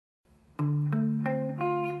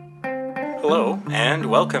Hello, and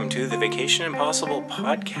welcome to the Vacation Impossible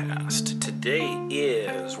podcast. Today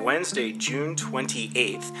is Wednesday, June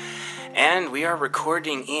 28th, and we are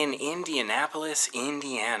recording in Indianapolis,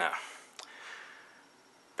 Indiana.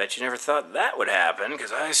 Bet you never thought that would happen,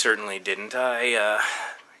 because I certainly didn't. Why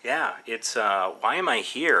am I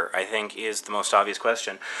here, I think, is the most obvious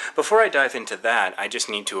question. Before I dive into that, I just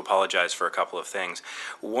need to apologize for a couple of things.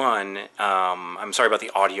 One, I'm sorry about the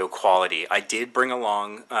audio quality. I did bring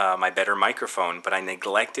along my better microphone, but I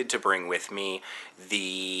neglected to bring with me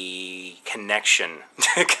the connection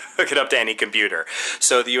to hook it up to any computer.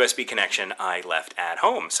 So the USB connection I left at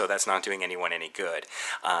home, so that's not doing anyone any good.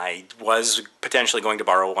 I was potentially going to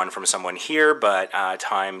borrow one from someone here, but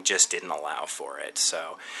time just didn't allow for it.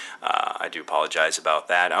 So I do apologize about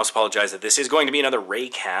that. I also apologize that this is going to be another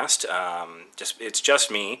Raycast. It's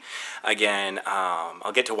just me. Again,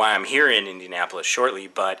 I'll get to why I'm here in Indianapolis shortly,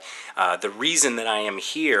 but the reason that I am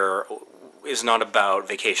here is not about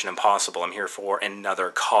Vacation Impossible. I'm here for another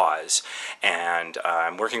cause, and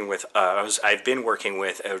I've been working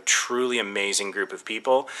with a truly amazing group of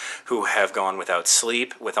people who have gone without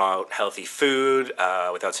sleep, without healthy food,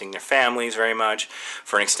 without seeing their families very much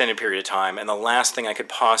for an extended period of time, and the last thing I could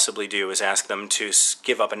possibly do is ask them to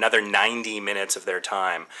give up another 90 minutes of their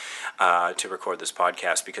time to record this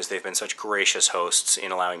podcast, because they've been such gracious hosts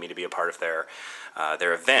in allowing me to be a part of their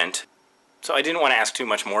event. So I didn't want to ask too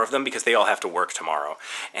much more of them, because they all have to work tomorrow,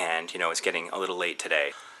 and, it's getting a little late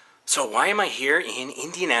today. So why am I here in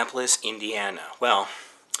Indianapolis, Indiana? Well,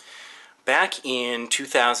 back in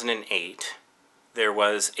 2008, there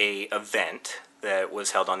was an event that was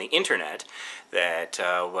held on the internet that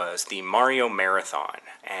was the Mario Marathon.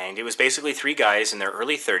 And it was basically three guys in their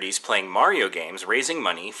early 30s playing Mario games, raising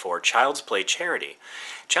money for Child's Play charity.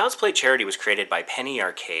 Child's Play charity was created by Penny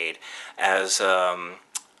Arcade as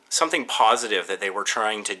something positive that they were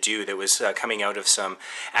trying to do that was coming out of some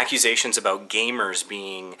accusations about gamers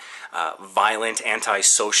being violent,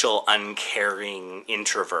 antisocial, uncaring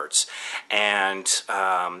introverts. And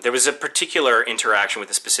there was a particular interaction with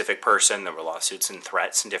a specific person. There were lawsuits and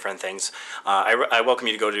threats and different things. I welcome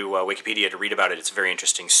you to go to Wikipedia to read about it. It's a very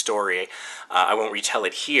interesting story. I won't retell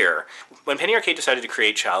it here. When Penny Arcade decided to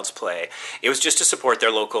create Child's Play, it was just to support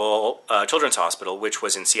their local children's hospital, which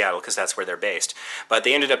was in Seattle, because that's where they're based. But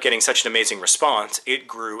they ended up getting such an amazing response, it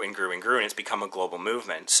grew and grew and grew, and it's become a global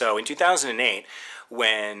movement. So in 2008,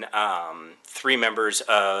 when three members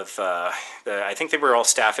of, I think they were all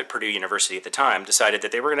staff at Purdue University at the time, decided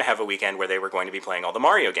that they were going to have a weekend where they were going to be playing all the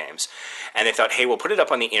Mario games. And they thought, hey, we'll put it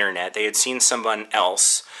up on the internet. They had seen someone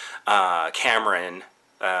else, Cameron,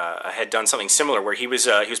 had done something similar where he was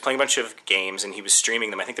playing a bunch of games and he was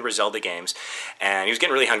streaming them. I think they were Zelda games, and he was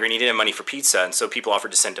getting really hungry and he didn't have money for pizza, and so people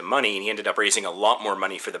offered to send him money, and he ended up raising a lot more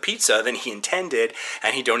money for the pizza than he intended,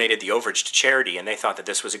 and he donated the overage to charity. And they thought that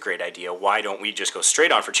this was a great idea. Why don't we just go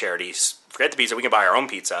straight on for charities? Forget the pizza, we can buy our own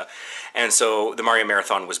pizza. And so the Mario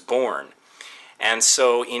Marathon was born. And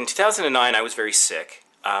so in 2009, I was very sick.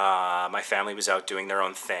 My family was out doing their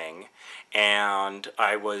own thing, and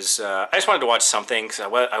I just wanted to watch something, because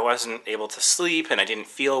I wasn't able to sleep and I didn't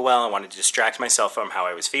feel well. I wanted to distract myself from how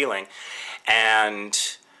I was feeling, and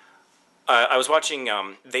I was watching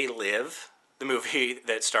They Live, the movie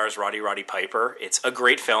that stars Roddy Piper. It's a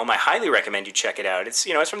great film. I highly recommend you check it out. It's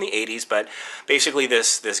it's from the 80s, but basically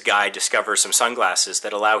this guy discovers some sunglasses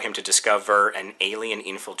that allow him to discover an alien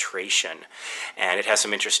infiltration, and it has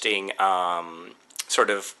some interesting sort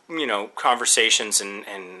of, conversations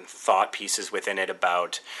and thought pieces within it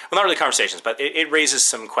about, well, not really conversations, but it raises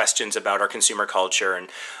some questions about our consumer culture and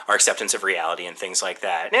our acceptance of reality and things like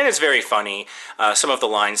that. And it's very funny. Some of the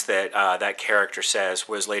lines that that character says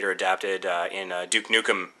was later adapted in Duke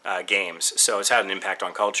Nukem games, so it's had an impact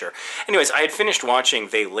on culture. Anyways, I had finished watching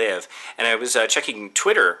They Live, and I was checking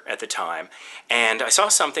Twitter at the time, and I saw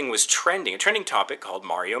something was trending, a trending topic called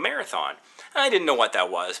Mario Marathon. I didn't know what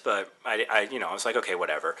that was, but I was like, okay,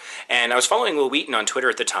 whatever. And I was following Wil Wheaton on Twitter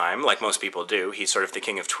at the time, like most people do. He's sort of the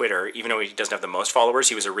king of Twitter. Even though he doesn't have the most followers,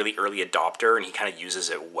 he was a really early adopter, and he kind of uses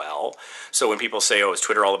it well. So when people say, oh, is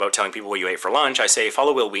Twitter all about telling people what you ate for lunch? I say,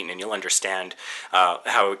 follow Wil Wheaton, and you'll understand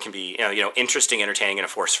how it can be, interesting, entertaining, and a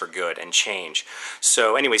force for good and change.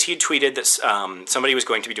 So anyways, he had tweeted that somebody was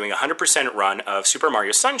going to be doing a 100% run of Super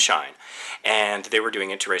Mario Sunshine, and they were doing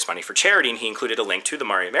it to raise money for charity, and he included a link to the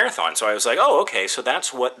Mario Marathon. So I was like, oh, okay, so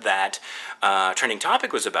that's what that trending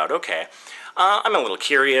topic was about. Okay. I'm a little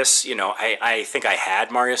curious. I think I had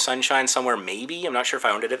Mario Sunshine somewhere, maybe. I'm not sure if I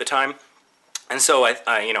owned it at the time. And so I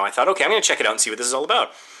thought, okay, I'm going to check it out and see what this is all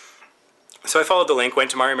about. So I followed the link, went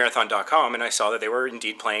to MarioMarathon.com, and I saw that they were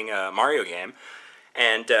indeed playing a Mario game.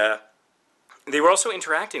 And they were also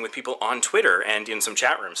interacting with people on Twitter and in some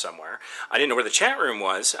chat room somewhere. I didn't know where the chat room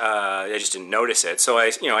was. I just didn't notice it. So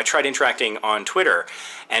I tried interacting on Twitter,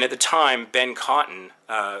 and at the time, Ben Cotton,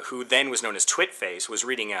 who then was known as Twitface, was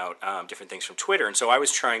reading out different things from Twitter, and so I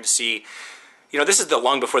was trying to see. This is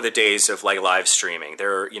long before the days of like live streaming.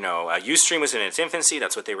 Ustream was in its infancy.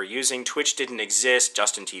 That's what they were using. Twitch didn't exist.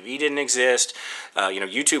 Justin TV didn't exist.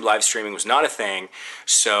 YouTube live streaming was not a thing.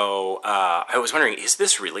 So I was wondering, is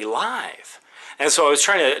this really live? And so I was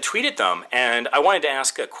trying to tweet at them, and I wanted to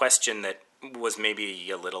ask a question that was maybe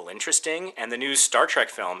a little interesting. And the new Star Trek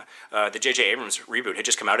film, the J.J. Abrams reboot, had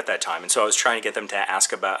just come out at that time, and so I was trying to get them to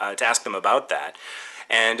ask them about that.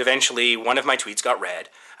 And eventually, one of my tweets got read.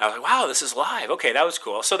 I was like, wow, this is live. Okay, that was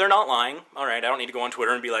cool. So they're not lying. All right, I don't need to go on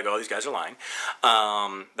Twitter and be like, oh, these guys are lying.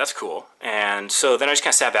 That's cool. And so then I just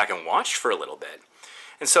kind of sat back and watched for a little bit.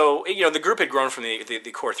 And so, the group had grown from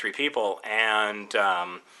the core 3 people, and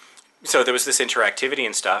so there was this interactivity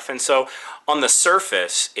and stuff. And so on the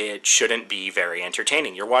surface, it shouldn't be very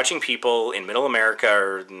entertaining. You're watching people in Middle America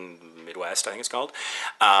or Midwest, I think it's called,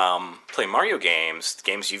 play Mario games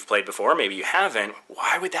you've played before, maybe you haven't.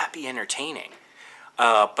 Why would that be entertaining?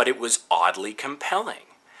 But it was oddly compelling.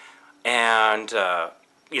 And, I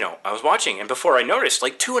was watching, and before I noticed,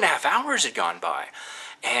 like 2.5 hours had gone by.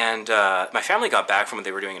 And my family got back from what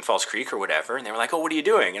they were doing in Falls Creek or whatever, and they were like, oh, what are you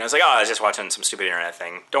doing? And I was like, oh, I was just watching some stupid internet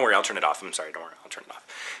thing. Don't worry, I'll turn it off. I'm sorry, don't worry, I'll turn it off.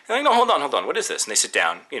 And they're like, no, hold on, what is this? And they sit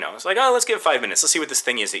down, it's like, oh, let's give it 5 minutes. Let's see what this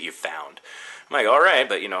thing is that you've found. I'm like, all right,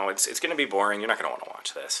 but, it's going to be boring. You're not going to want to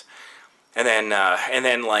watch this. And then,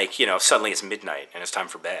 suddenly it's midnight and it's time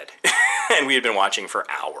for bed. And we had been watching for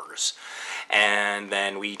hours. And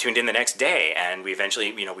then we tuned in the next day, and we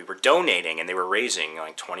eventually, we were donating, and they were raising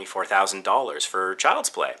like $24,000 for Child's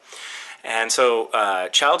Play. And so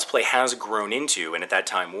Child's Play has grown into, and at that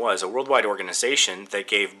time was, a worldwide organization that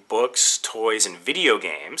gave books, toys, and video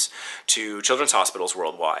games to children's hospitals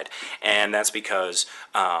worldwide. And that's because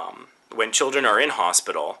when children are in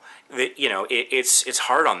hospital, it's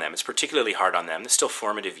hard on them. It's particularly hard on them. It's still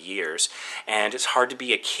formative years, and it's hard to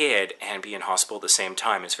be a kid and be in hospital at the same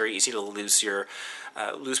time. It's very easy to lose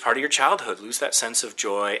part of your childhood, lose that sense of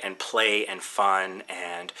joy and play and fun,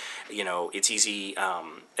 and it's easy,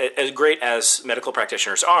 as great as medical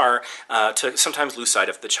practitioners are, to sometimes lose sight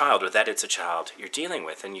of the child, or that it's a child you're dealing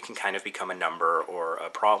with, and you can kind of become a number or a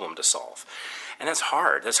problem to solve. And that's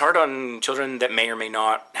hard. That's hard on children that may or may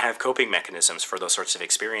not have coping mechanisms for those sorts of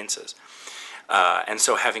experiences. And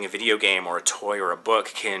so having a video game or a toy or a book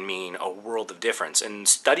can mean a world of difference. And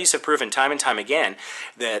studies have proven time and time again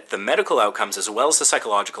that the medical outcomes as well as the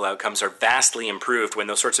psychological outcomes are vastly improved when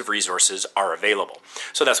those sorts of resources are available.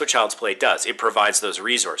 So that's what Child's Play does. It provides those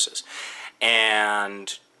resources.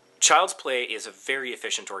 And Child's Play is a very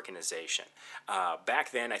efficient organization.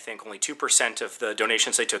 Back then, I think only 2% of the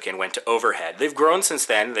donations they took in went to overhead. They've grown since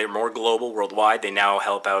then. They're more global, worldwide. They now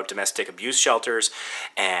help out domestic abuse shelters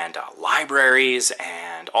and libraries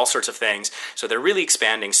and all sorts of things. So they're really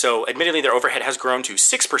expanding. So admittedly, their overhead has grown to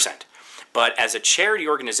 6%. But as a charity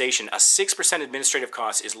organization, a 6% administrative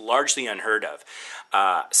cost is largely unheard of.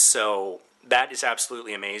 So that is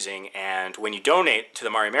absolutely amazing. And when you donate to the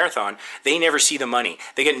Mario Marathon, they never see the money.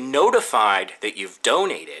 They get notified that you've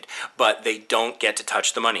donated, but they don't get to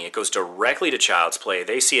touch the money. It goes directly to Child's Play.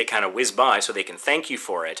 They see it kind of whiz by so they can thank you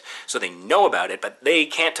for it, so they know about it, but they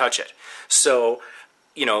can't touch it. So,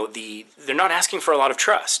 they're not asking for a lot of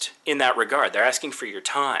trust in that regard. They're asking for your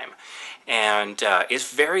time. And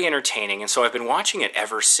it's very entertaining, and so I've been watching it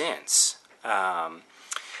ever since.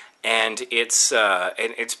 And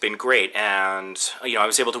it's been great, and I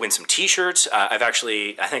was able to win some T-shirts. I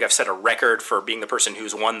think I've set a record for being the person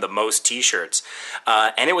who's won the most T-shirts,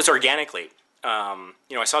 and it was organically.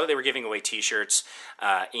 I saw that they were giving away T-shirts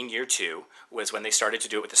in year 2 was when they started to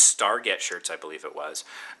do it with the Starget shirts, I believe it was,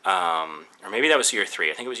 or maybe that was year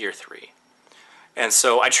 3. I think it was year 3. And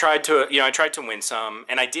so I tried to win some,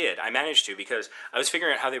 and I did. I managed to, because I was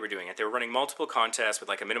figuring out how they were doing it. They were running multiple contests with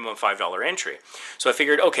like a minimum $5 entry. So I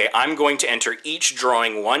figured, okay, I'm going to enter each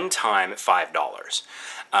drawing one time at $5.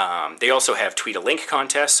 They also have tweet a link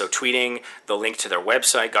contests, so tweeting the link to their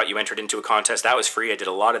website got you entered into a contest. That was free. I did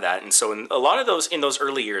a lot of that. And so in a lot of those, in those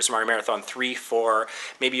early years, Mario Marathon 3, 4,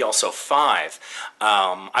 maybe also 5,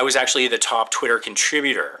 I was actually the top Twitter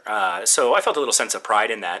contributor. So I felt a little sense of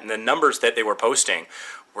pride in that. And the numbers that they were posting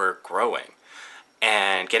were growing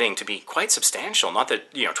and getting to be quite substantial. Not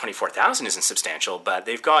that 24,000 isn't substantial, but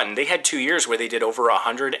they had 2 years where they did over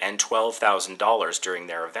 $112,000 during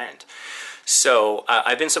their event. So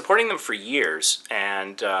I've been supporting them for years,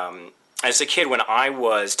 and as a kid, when I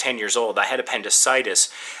was 10 years old, I had appendicitis,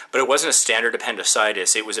 but it wasn't a standard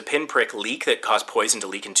appendicitis. It was a pinprick leak that caused poison to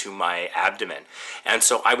leak into my abdomen. And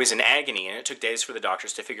so I was in agony, and it took days for the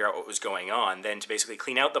doctors to figure out what was going on, then to basically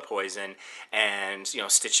clean out the poison and,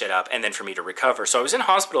 stitch it up, and then for me to recover. So I was in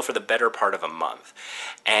hospital for the better part of a month.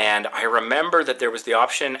 And I remember that there was the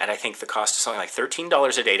option, and I think the cost of something like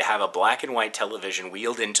 $13 a day, to have a black and white television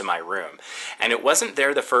wheeled into my room. And it wasn't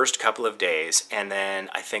there the first couple of days, and then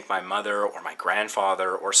I think my mother or my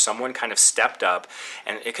grandfather or someone kind of stepped up,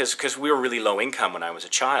 and because we were really low income when I was a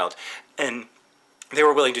child, and they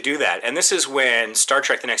were willing to do that. And this is when Star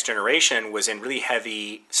Trek: The Next Generation was in really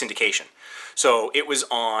heavy syndication. So it was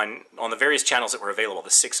on the various channels that were available, the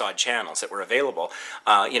 6 odd channels that were available.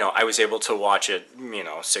 I was able to watch it,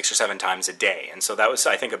 6 or 7 times a day. And so that was,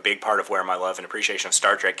 I think, a big part of where my love and appreciation of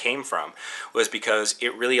Star Trek came from, was because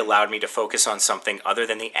it really allowed me to focus on something other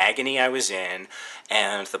than the agony I was in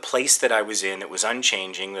and the place that I was in that was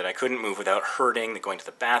unchanging, that I couldn't move without hurting, that going to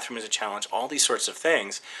the bathroom was a challenge, all these sorts of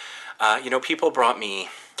things. People brought me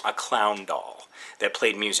a clown doll that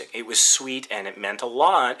played music. It was sweet and it meant a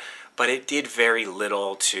lot, but it did very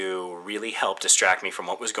little to really help distract me from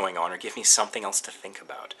what was going on or give me something else to think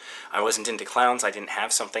about. I wasn't into clowns. I didn't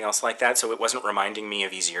have something else like that, so it wasn't reminding me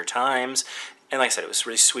of easier times. And like I said, it was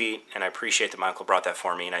really sweet, and I appreciate that my uncle brought that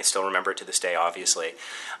for me, and I still remember it to this day, obviously.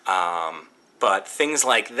 But things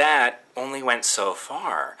like that only went so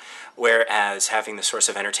far, whereas having the source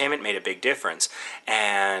of entertainment made a big difference.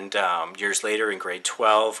 And years later, in grade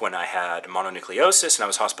 12, when I had mononucleosis and I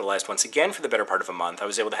was hospitalized once again for the better part of a month, I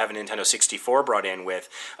was able to have a Nintendo 64 brought in with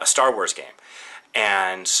a Star Wars game.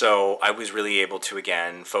 And so I was really able to,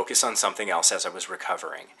 again, focus on something else as I was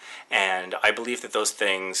recovering. And I believe that those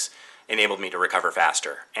things enabled me to recover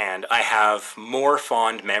faster. And I have more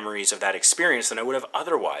fond memories of that experience than I would have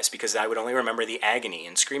otherwise, because I would only remember the agony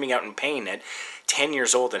and screaming out in pain at 10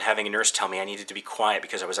 years old and having a nurse tell me I needed to be quiet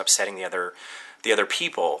because I was upsetting the other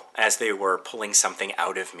people as they were pulling something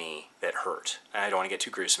out of me that hurt. And I don't want to get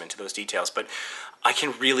too gruesome into those details, but I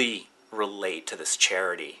can really relate to this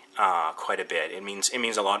charity quite a bit. It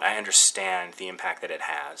means a lot. I understand the impact that it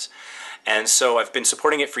has. And so I've been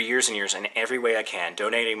supporting it for years and years in every way I can,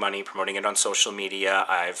 donating money, promoting it on social media.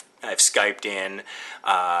 I've Skyped in,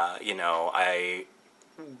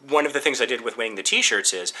 one of the things I did with winning the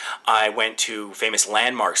t-shirts is I went to famous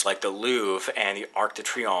landmarks like the Louvre and the Arc de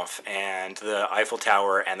Triomphe and the Eiffel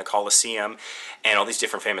Tower and the Colosseum and all these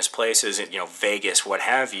different famous places, Vegas, what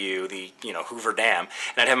have you, the, Hoover Dam.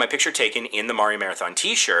 And I'd have my picture taken in the Mario Marathon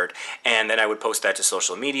t-shirt, and then I would post that to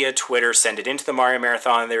social media, Twitter, send it into the Mario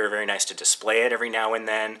Marathon. They were very nice to display it every now and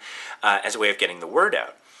then as a way of getting the word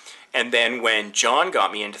out. And then when John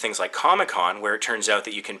got me into things like Comic-Con, where it turns out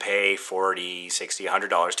that you can pay $40, $60,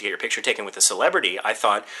 $100 to get your picture taken with a celebrity, I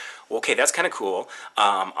thought, well, okay, that's kind of cool.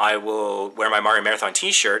 I will wear my Mario Marathon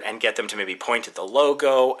t-shirt and get them to maybe point at the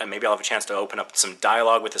logo, and maybe I'll have a chance to open up some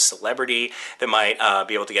dialogue with a celebrity that might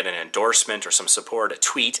be able to get an endorsement or some support, a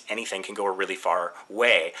tweet. Anything can go a really far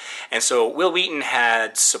way. And so Will Wheaton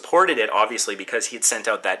had supported it, obviously, because he had sent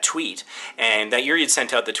out that tweet. And that year he had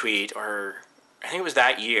sent out the tweet, or I think it was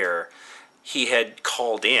that year, he had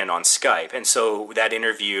called in on Skype. And so that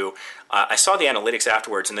interview, I saw the analytics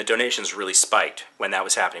afterwards, and the donations really spiked when that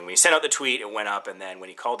was happening. When he sent out the tweet, it went up, and then when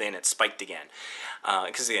he called in, it spiked again.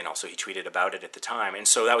 Because, again, also he tweeted about it at the time. And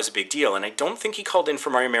so that was a big deal. And I don't think he called in for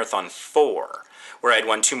Mario Marathon 4, where I'd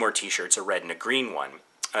won 2 more t-shirts, a red and a green one,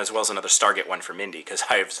 as well as another Stargate one for Mindy, because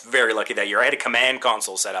I was very lucky that year. I had a command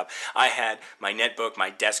console set up. I had my netbook, my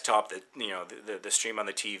desktop, the stream on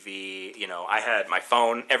the TV. I had my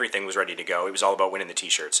phone. Everything was ready to go. It was all about winning the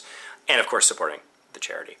t-shirts, and of course supporting the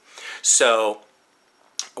charity. So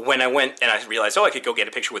when I went and I realized, I could go get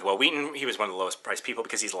a picture with Will Wheaton. He was one of the lowest priced people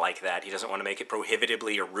because he's like that. He doesn't want to make it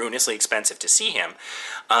prohibitively or ruinously expensive to see him.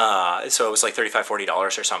 So it was like $35, $40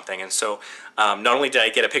 or something. And so not only did I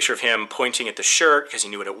get a picture of him pointing at the shirt because he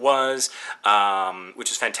knew what it was,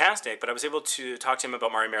 which is fantastic, but I was able to talk to him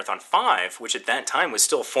about Mario Marathon 5, which at that time was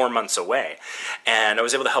still 4 months away. And I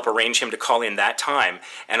was able to help arrange him to call in that time.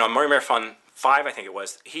 And on Mario Marathon 5, I think it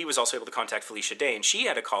was, he was also able to contact Felicia Day, and she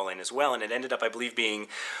had a call in as well, and it ended up, I believe, being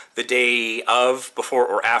the day of, before,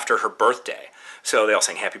 or after her birthday. So they all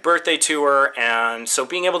sang happy birthday to her, and so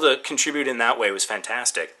being able to contribute in that way was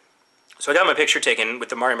fantastic. So I got my picture taken with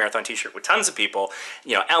the Mario Marathon t-shirt with tons of people,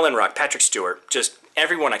 Alan Ruck, Patrick Stewart, just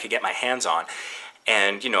everyone I could get my hands on.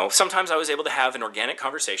 And, sometimes I was able to have an organic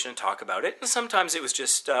conversation and talk about it, and sometimes it was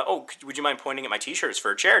just, would you mind pointing at my t-shirts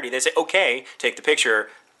for a charity? They say, okay, take the picture.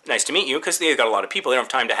 nice to meet you, because they've got a lot of people. They don't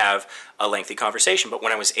have time to have a lengthy conversation. But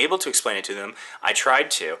when I was able to explain it to them, I tried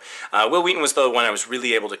to. Will Wheaton was the one I was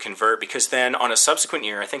really able to convert, because then on a subsequent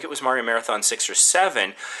year, I think it was Mario Marathon 6 or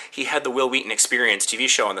 7, he had the Will Wheaton Experience TV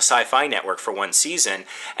show on the Sci-Fi Network for one season.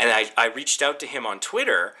 And I reached out to him on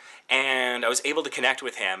Twitter, and I was able to connect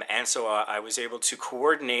with him, and so I was able to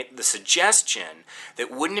coordinate the suggestion that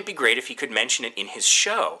wouldn't it be great if he could mention it in his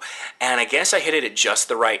show? And I guess I hit it at just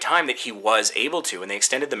the right time that he was able to, and they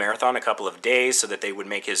extended the marathon a couple of days so that they would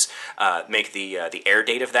make the air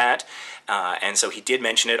date of that, and so he did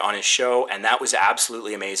mention it on his show, and that was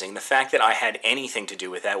absolutely amazing. The fact that I had anything to do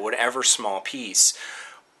with that, whatever small piece,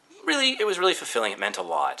 really, it was really fulfilling. It meant a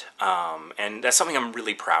lot, and that's something I'm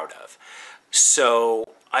really proud of. So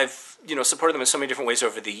I've supported them in so many different ways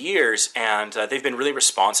over the years, and they've been really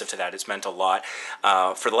responsive to that. It's meant a lot.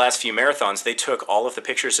 For the last few marathons, they took all of the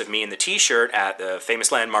pictures of me in the T-shirt at the famous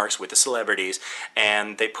landmarks with the celebrities,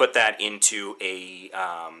 and they put that into a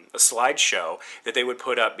slideshow that they would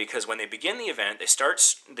put up, because when they begin the event, they start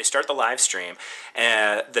the live stream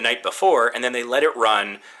the night before, and then they let it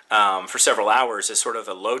run for several hours as sort of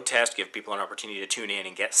a load test, give people an opportunity to tune in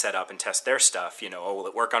and get set up and test their stuff. Will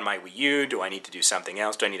it work on my Wii U? Do I need to do something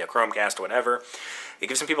else? Do I need a Chromecast? Whatever. It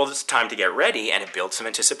gives some people just time to get ready, and it builds some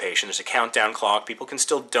anticipation. There's a countdown clock. People can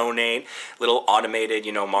still donate. Little automated,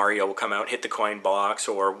 Mario will come out, hit the coin box,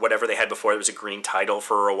 or whatever they had before. There was a green title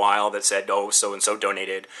for a while that said, oh, so-and-so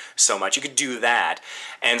donated so much. You could do that.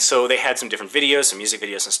 And so they had some different videos, some music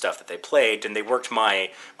videos and stuff that they played, and they worked my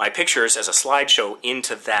pictures as a slideshow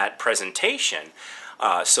into that presentation.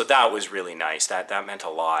 So that was really nice. That meant a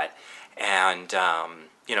lot. And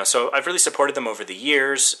so I've really supported them over the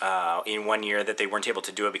years. In one year that they weren't able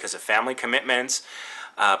to do it because of family commitments,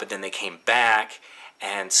 but then they came back.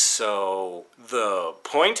 And so the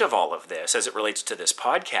point of all of this, as it relates to this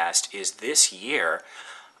podcast, is this year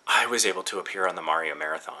I was able to appear on the Mario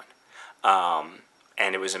Marathon.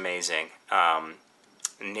 And it was amazing.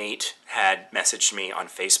 Nate had messaged me on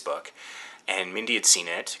Facebook, and Mindy had seen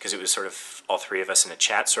it, because it was sort of all three of us in a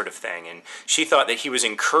chat sort of thing, and she thought that he was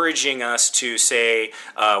encouraging us to say,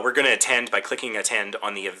 we're going to attend by clicking attend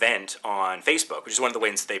on the event on Facebook, which is one of the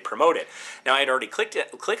ways they promote it. Now, I had already click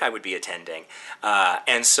I would be attending,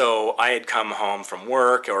 and so I had come home from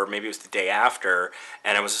work, or maybe it was the day after,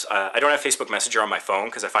 and I don't have Facebook Messenger on my phone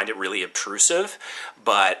because I find it really obtrusive,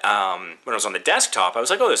 but when I was on the desktop, I was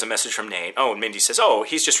like, oh, there's a message from Nate. Oh, and Mindy says, oh,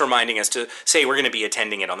 he's just reminding us to say we're going to be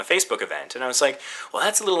attending it on the Facebook event. And I was like, well,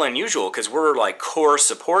 that's a little unusual, because we're like core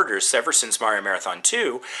supporters ever since Mario Marathon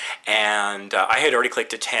 2, and I had already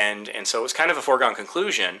clicked attend, and so it was kind of a foregone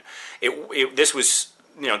conclusion. This was,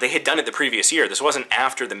 they had done it the previous year. This wasn't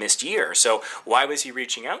after the missed year, so why was he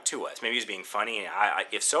reaching out to us? Maybe he was being funny.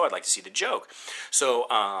 If so, I'd like to see the joke. So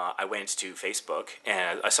I went to Facebook,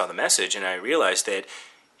 and I saw the message, and I realized that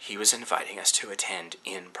he was inviting us to attend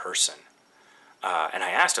in person. And I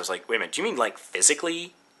asked, I was like, wait a minute, do you mean like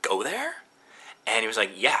physically go there? And he was like,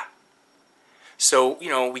 yeah. So,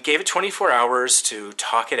 we gave it 24 hours to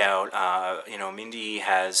talk it out. Mindy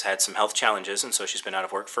has had some health challenges, and so she's been out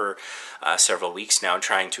of work for several weeks now,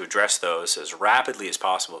 trying to address those as rapidly as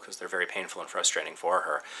possible, because they're very painful and frustrating for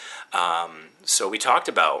her. So we talked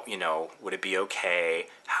about, would it be okay?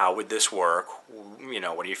 How would this work?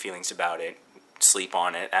 What are your feelings about it? Sleep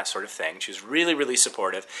on it, that sort of thing. She was really, really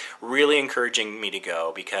supportive, really encouraging me to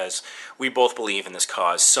go, because we both believe in this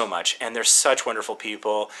cause so much, and they're such wonderful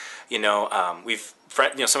people.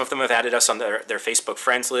 Some of them have added us on their Facebook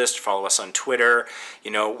friends list, follow us on Twitter.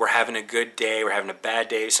 We're having a good day, we're having a bad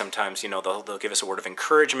day. Sometimes, they'll give us a word of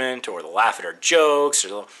encouragement, or they'll laugh at our jokes,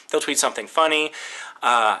 or they'll tweet something funny.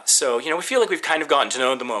 So we feel like we've kind of gotten to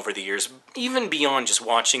know them over the years, even beyond just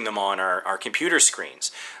watching them on our computer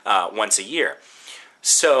screens once a year.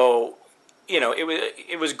 So,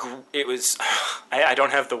 it was I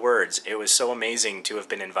don't have the words. It was so amazing to have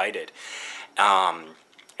been invited.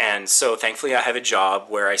 And so thankfully I have a job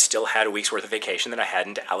where I still had a week's worth of vacation that I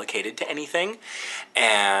hadn't allocated to anything.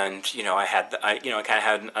 And, I kind of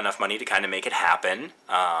had enough money to kind of make it happen.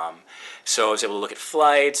 So I was able to look at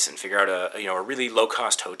flights and figure out a really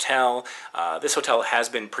low-cost hotel. This hotel has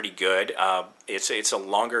been pretty good. It's a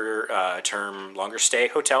longer stay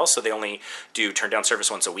hotel, so they only do turn-down service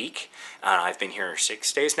once a week. I've been here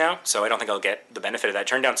 6 days now, so I don't think I'll get the benefit of that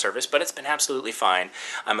turn-down service, but it's been absolutely fine.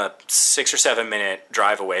 I'm a 6 or 7 minute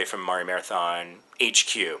drive away from Mario Marathon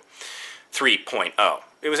HQ 3.0.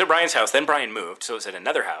 It was at Brian's house, then Brian moved, so it was at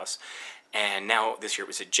another house, and now this year it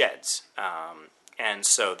was at Jed's. And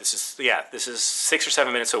so this is 6 or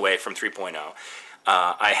 7 minutes away from 3.0.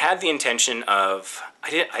 I had the intention of,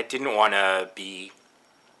 I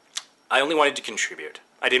only wanted to contribute.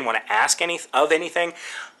 I didn't want to ask anything.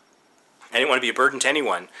 I didn't want to be a burden to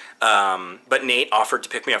anyone. But Nate offered to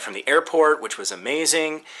pick me up from the airport, which was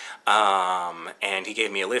amazing. And he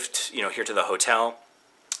gave me a lift, here to the hotel.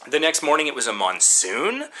 The next morning it was a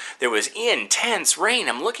monsoon. There was intense rain.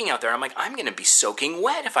 I'm looking out there. I'm like, I'm going to be soaking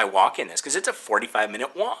wet if I walk in this because it's a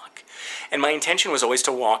 45-minute walk. And my intention was always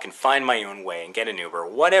to walk and find my own way and get an Uber,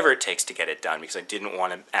 whatever it takes to get it done because I didn't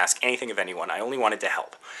want to ask anything of anyone. I only wanted to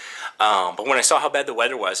help. But when I saw how bad the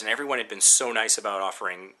weather was and everyone had been so nice about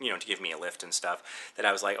offering, to give me a lift and stuff, that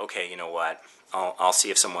I was like, okay, you know what? I'll see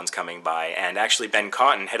if someone's coming by. And actually, Ben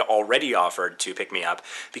Cotton had already offered to pick me up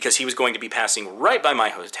because he was going to be passing right by my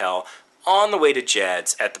hotel on the way to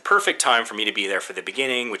Jed's at the perfect time for me to be there for the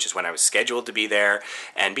beginning, which is when I was scheduled to be there.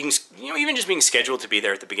 And being, even just being scheduled to be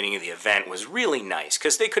there at the beginning of the event was really nice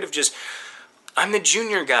because they could have just... I'm the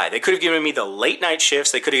junior guy. They could have given me the late night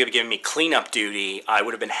shifts. They could have given me cleanup duty. I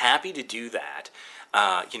would have been happy to do that.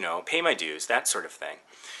 Pay my dues, that sort of thing.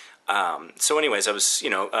 So anyways, I was,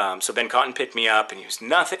 so Ben Cotton picked me up and he was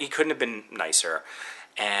nothing, he couldn't have been nicer.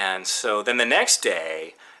 And so then the next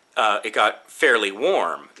day, it got fairly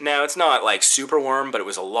warm. Now it's not like super warm, but it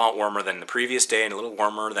was a lot warmer than the previous day and a little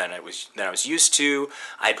warmer than I was used to.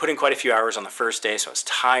 I had put in quite a few hours on the first day, so I was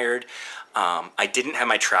tired. I didn't have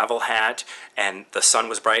my travel hat and the sun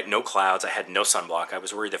was bright, no clouds. I had no sunblock. I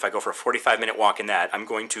was worried if I go for a 45-minute walk in that, I'm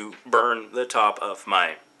going to burn the top of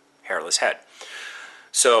my hairless head.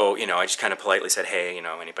 So, I just kind of politely said, hey,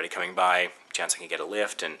 anybody coming by, chance I can get a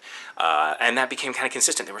lift, and that became kind of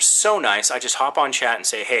consistent. They were so nice. I just hop on chat and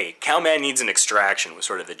say, hey, Cowman needs an extraction was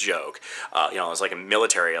sort of the joke. It was like a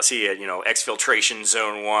military. I'll see you at, exfiltration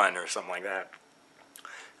zone 1 or something like that.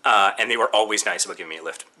 And they were always nice about giving me a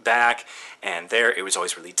lift back, and it was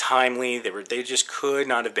always really timely. They just could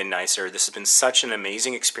not have been nicer. This has been such an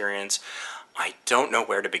amazing experience. I don't know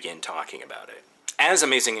where to begin talking about it. As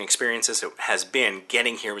amazing an experience as it has been,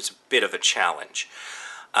 getting here was a bit of a challenge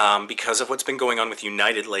because of what's been going on with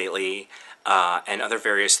United lately and other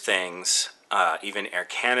various things. Even Air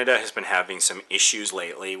Canada has been having some issues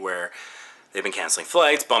lately where they've been canceling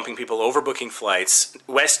flights, bumping people, overbooking flights.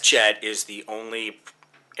 WestJet is the only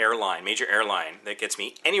major airline that gets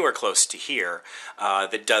me anywhere close to here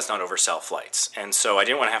that does not oversell flights. And so I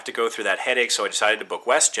didn't want to have to go through that headache, so I decided to book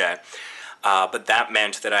WestJet. But that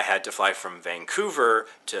meant that I had to fly from Vancouver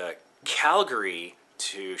to Calgary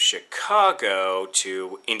to Chicago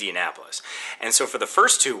to Indianapolis. And so for the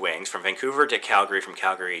first 2 wings, from Vancouver to Calgary, from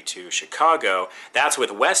Calgary to Chicago, that's with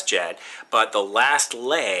WestJet. But the last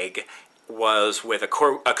leg was with a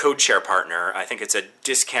code share partner. I think it's a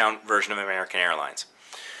discount version of American Airlines.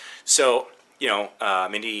 So,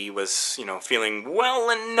 Mindy was, feeling well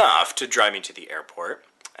enough to drive me to the airport.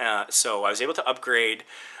 So I was able to upgrade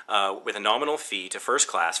with a nominal fee to first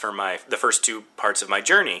class for the first 2 parts of my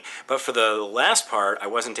journey. But for the last part, I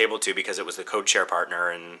wasn't able to because it was the code share partner,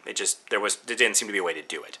 and it didn't seem to be a way to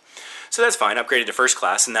do it. So that's fine. I upgraded to first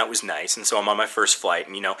class, and that was nice. And so I'm on my first flight,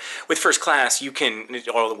 and with first class, the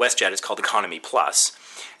WestJet is called Economy Plus.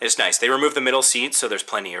 It's nice. They remove the middle seats, so there's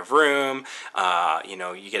plenty of room.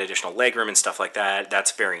 You get additional legroom and stuff like that.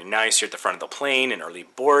 That's very nice. You're at the front of the plane and early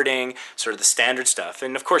boarding, sort of the standard stuff.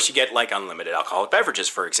 And of course, you get like unlimited alcoholic beverages,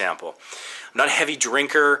 for example. I'm not a heavy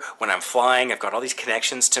drinker when I'm flying. I've got all these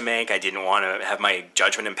connections to make. I didn't want to have my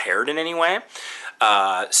judgment impaired in any way.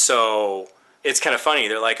 So it's kind of funny.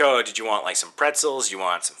 They're like, oh, did you want like some pretzels? You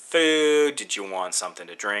want some food? Did you want something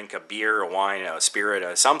to drink? A beer, a wine, a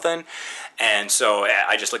spirit, something? And so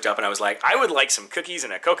I just looked up and I was like, I would like some cookies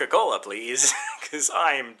and a Coca-Cola, please, because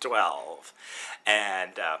I'm 12.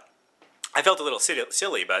 And I felt a little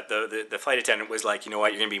silly, but the flight attendant was like, you know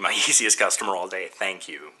what, you're going to be my easiest customer all day. Thank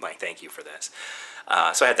you. Thank you for this.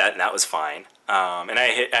 So I had that, and that was fine. And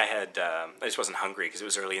I just wasn't hungry because it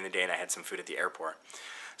was early in the day and I had some food at the airport.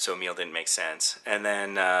 So a meal didn't make sense. And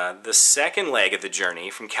then the second leg of the journey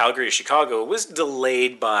from Calgary to Chicago was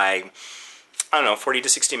delayed by, 40 to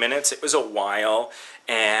 60 minutes. It was a while,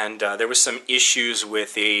 and there was some issues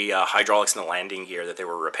with the hydraulics and the landing gear that they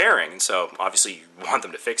were repairing. And so obviously you want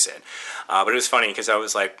them to fix it. But it was funny because I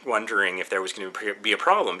was like wondering if there was going to be a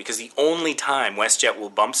problem, because the only time WestJet will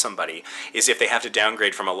bump somebody is if they have to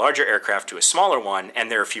downgrade from a larger aircraft to a smaller one, and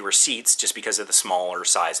there are fewer seats just because of the smaller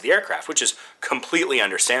size of the aircraft, which is completely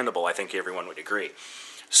understandable. I think everyone would agree.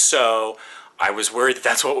 So I was worried that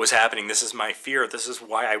that's what was happening. This is my fear. This is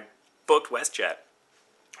why I booked WestJet.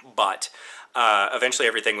 But eventually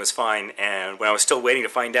everything was fine, and when I was still waiting to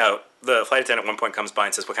find out, the flight attendant at one point comes by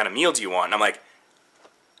and says, what kind of meal do you want? And I'm like,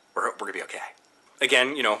 we're going to be okay.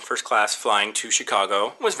 Again, first class flying to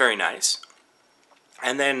Chicago was very nice.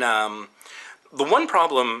 And then the one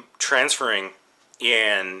problem transferring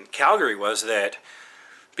in Calgary was that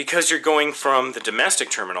because you're going from the domestic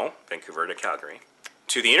terminal, Vancouver to Calgary,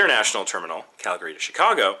 to the international terminal, Calgary to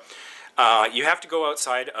Chicago, you have to go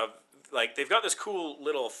outside of, like, they've got this cool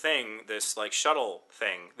little thing, this, like, shuttle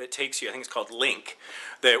thing that takes you, I think it's called Link,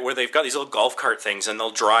 where they've got these little golf cart things and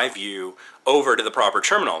they'll drive you over to the proper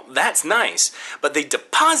terminal. That's nice, but they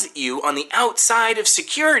deposit you on the outside of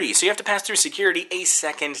security, so you have to pass through security a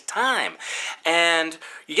second time. And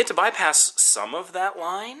you get to bypass some of that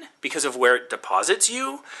line because of where it deposits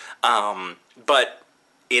you, but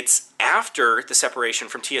it's after the separation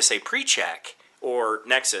from TSA PreCheck, or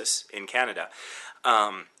Nexus in Canada,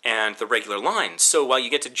 and the regular line. So while you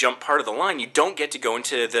get to jump part of the line, you don't get to go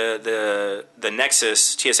into the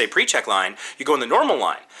Nexus TSA PreCheck line. You go in the normal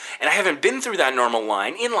line. And I haven't been through that normal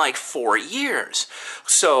line in like 4 years.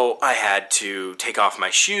 So I had to take off my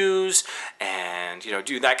shoes and,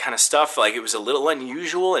 do that kind of stuff. Like, it was a little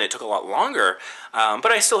unusual and it took a lot longer.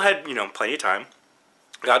 But I still had, plenty of time.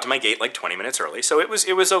 Got to my gate like 20 minutes early, so it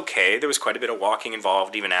was okay. There was quite a bit of walking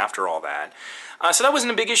involved even after all that. So that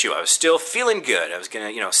wasn't a big issue. I was still feeling good. I was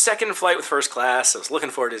going to, second flight with first class. I was looking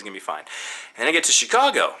forward to it. It was going to be fine. And then I get to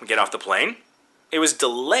Chicago, get off the plane. It was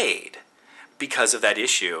delayed because of that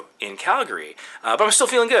issue in Calgary. But I'm still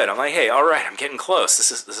feeling good. I'm like, hey, all right, I'm getting close.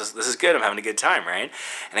 This is good. I'm having a good time, right?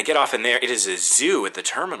 And I get off in there. It is a zoo at the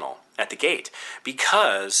terminal, at the gate,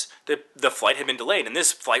 because the flight had been delayed, and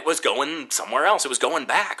this flight was going somewhere else. It was going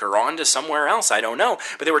back or on to somewhere else. I don't know.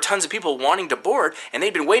 But there were tons of people wanting to board, and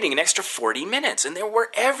they'd been waiting an extra 40 minutes, and they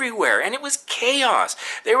were everywhere, and it was chaos.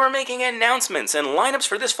 They were making announcements, and lineups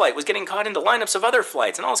for this flight was getting caught into lineups of other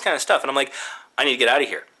flights and all this kind of stuff. And I'm like, I need to get out of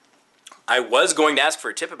here. I was going to ask for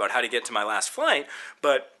a tip about how to get to my last flight,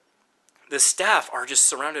 but the staff are just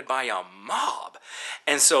surrounded by a mob.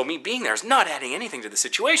 And so me being there is not adding anything to the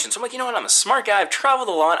situation. So I'm like, you know what, I'm a smart guy, I've traveled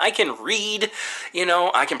a lot, I can read,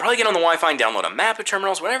 I can probably get on the Wi-Fi and download a map of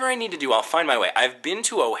terminals, whatever I need to do, I'll find my way. I've been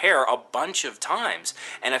to O'Hare a bunch of times,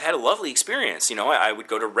 and I've had a lovely experience. I would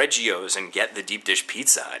go to Reggio's and get the deep dish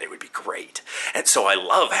pizza, and it would be great. And so I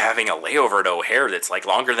love having a layover at O'Hare that's like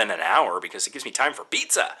longer than an hour, because it gives me time for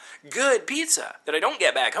pizza. Good pizza that I don't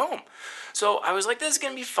get back home. So I was like, this is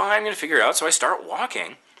going to be fine, I'm going to figure it out. So I start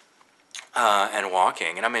walking,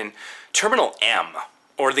 and I'm in Terminal M,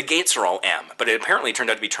 or the gates are all M, but it apparently turned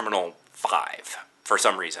out to be Terminal 5 for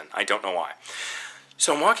some reason. I don't know why.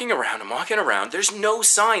 So I'm walking around, there's no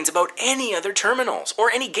signs about any other terminals, or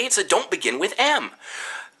any gates that don't begin with M.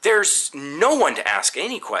 There's no one to ask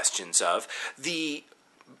any questions of. The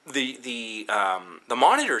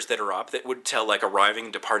monitors that are up that would tell, like, arriving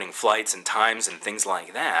and departing flights and times and things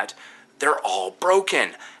like that, they're all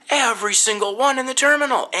broken. Every single one in the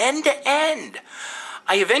terminal, end to end.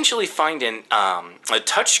 I eventually find a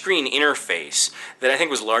touchscreen interface that I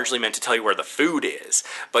think was largely meant to tell you where the food is,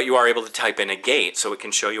 but you are able to type in a gate so it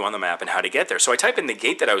can show you on the map and how to get there. So I type in the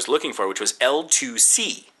gate that I was looking for, which was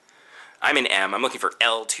L2C. I'm in M, I'm looking for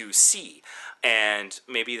L2C. And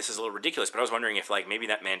maybe this is a little ridiculous, but I was wondering if, like, maybe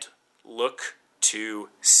that meant look to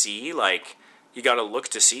see, like, you gotta look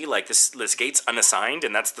to see, like, this gate's unassigned,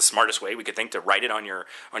 and that's the smartest way we could think to write it on your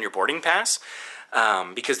boarding pass,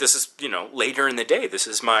 because this is, later in the day. This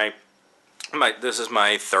is my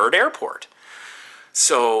third airport.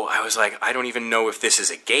 So I was like, I don't even know if this is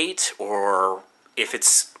a gate or if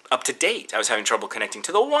it's up to date. I was having trouble connecting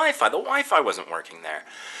to the Wi-Fi. The Wi-Fi wasn't working there.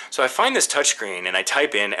 So I find this touchscreen and I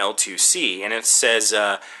type in L2C, and it says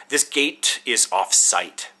this gate is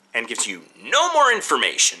off-site, and gives you no more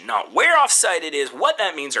information, not where off-site it is, what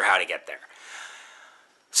that means, or how to get there.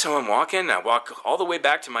 So I'm walking, I walk all the way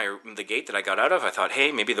back to the gate that I got out of. I thought,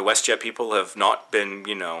 hey, maybe the WestJet people have not been,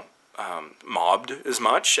 mobbed as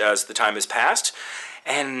much as the time has passed.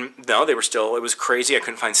 And no, they were still, it was crazy. I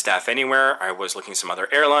couldn't find staff anywhere. I was looking at some other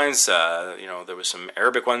airlines. There was some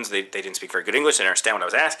Arabic ones. They didn't speak very good English. They didn't understand what I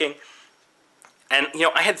was asking. And,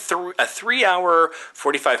 I had a 3-hour,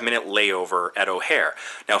 45-minute layover at O'Hare.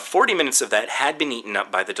 Now, 40 minutes of that had been eaten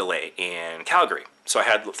up by the delay in Calgary. So I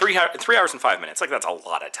had 3 hours and 5 minutes. Like, that's a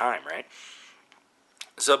lot of time, right?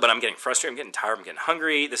 So, but I'm getting frustrated. I'm getting tired. I'm getting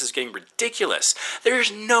hungry. This is getting ridiculous.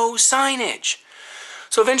 There's no signage.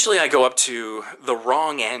 So eventually I go up to the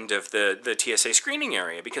wrong end of the TSA screening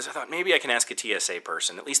area, because I thought maybe I can ask a TSA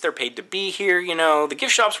person. At least they're paid to be here, The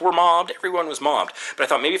gift shops were mobbed. Everyone was mobbed. But I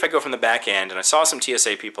thought maybe if I go from the back end, and I saw some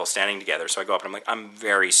TSA people standing together, so I go up and I'm like, I'm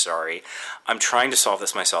very sorry. I'm trying to solve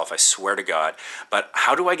this myself, I swear to God. But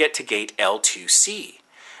how do I get to gate L2C?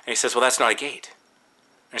 And he says, well, that's not a gate.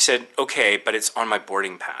 And I said, okay, but it's on my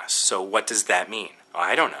boarding pass. So what does that mean?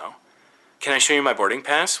 I don't know. Can I show you my boarding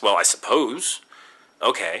pass? Well, I suppose.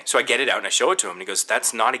 Okay. So I get it out and I show it to him, and he goes,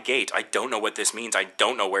 "That's not a gate. I don't know what this means. I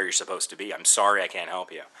don't know where you're supposed to be. I'm sorry, I can't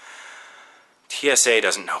help you." TSA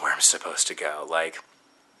doesn't know where I'm supposed to go. Like,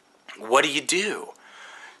 what do you do?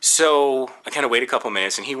 So I kind of wait a couple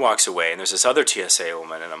minutes, and he walks away, and there's this other TSA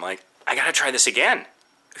woman, and I'm like, I gotta try this again.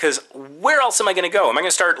 Because where else am I going to go? Am I going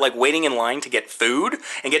to start like waiting in line to get food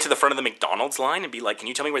and get to the front of the McDonald's line and be like, "Can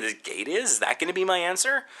you tell me where this gate is? Is that going to be my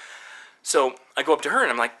answer?" So I go up to her and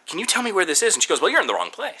I'm like, "Can you tell me where this is?" And she goes, "Well, you're in the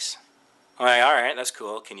wrong place." I'm like, "All right, that's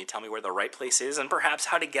cool. Can you tell me where the right place is and perhaps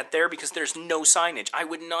how to get there? Because there's no signage. I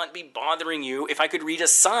would not be bothering you if I could read a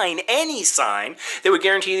sign, any sign, that would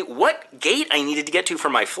guarantee what gate I needed to get to for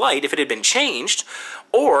my flight if it had been changed,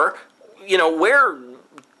 or, where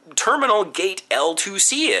terminal gate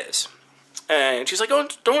L2C is." And she's like, "Oh,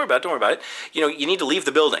 don't worry about it. You need to leave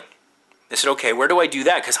the building." I said, "Okay, where do I do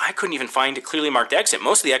that?" Because I couldn't even find a clearly marked exit.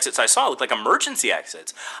 Most of the exits I saw looked like emergency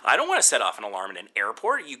exits. I don't want to set off an alarm in an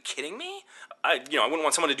airport. Are you kidding me? I wouldn't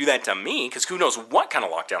want someone to do that to me, because who knows what kind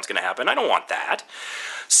of lockdown's going to happen. I don't want that.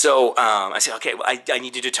 So I said, "Okay, well, I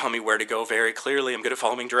need you to tell me where to go very clearly. I'm good at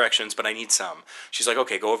following directions, but I need some." She's like,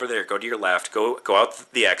 "Okay, go over there. Go to your left. Go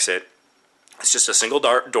out the exit. It's just a single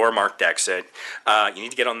door marked exit. You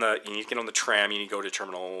need to get on the tram. You need to go to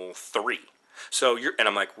Terminal 3. And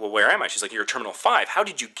I'm like, "Well, where am I?" She's like, "You're at Terminal 5. How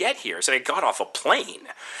did you get here?" I said, "I got off a plane."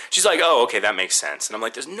 She's like, "Oh, okay, that makes sense." And I'm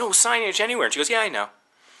like, "There's no signage anywhere." And she goes, "Yeah, I know."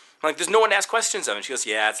 I'm like, "There's no one to ask questions of." And she goes,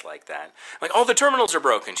 "Yeah, it's like that." I'm like, "All the terminals are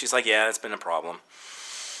broken." She's like, "Yeah, that's been a problem."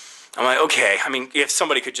 I'm like, "Okay, I mean, if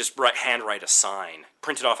somebody could just handwrite a sign,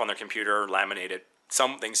 print it off on their computer, laminate it,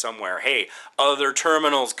 something somewhere, hey, other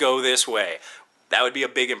terminals go this way, that would be a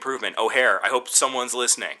big improvement. O'Hare, I hope someone's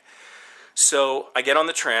listening." So I get on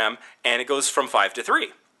the tram, and it goes from 5 to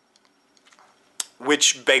 3.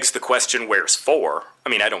 Which begs the question, where's 4? I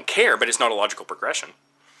mean, I don't care, but it's not a logical progression.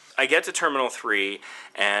 I get to Terminal 3,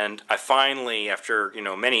 and I finally, after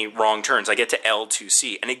many wrong turns, I get to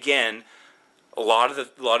L2C. And again, a lot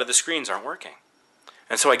of the screens aren't working.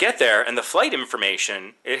 And so I get there, and the flight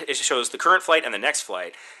information, it shows the current flight and the next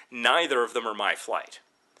flight. Neither of them are my flight.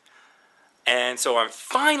 And so I'm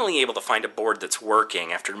finally able to find a board that's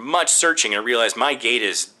working after much searching, and I realize my gate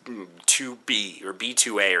is 2B or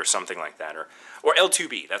B2A or something like that, or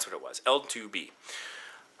L2B. That's what it was, L2B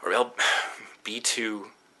or B2.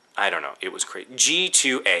 I don't know. It was crazy.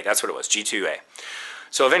 G2A. That's what it was. G2A.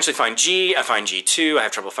 So I eventually find G. I find G2. I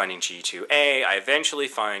have trouble finding G2A. I eventually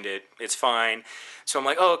find it. It's fine. So I'm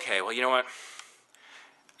like, "Oh, okay. Well, you know what?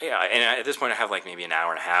 Yeah," and at this point I have like maybe an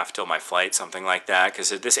hour and a half till my flight, something like that, because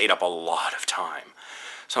this ate up a lot of time.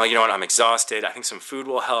 So I'm like, "You know what, I'm exhausted. I think some food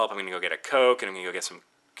will help. I'm going to go get a Coke, and I'm going to go get some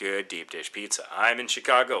good deep dish pizza. I'm in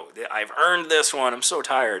Chicago. I've earned this one. I'm so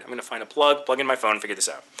tired. I'm going to find a plug in my phone, and figure this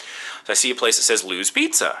out." So I see a place that says Lou's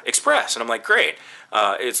Pizza Express, and I'm like, "Great."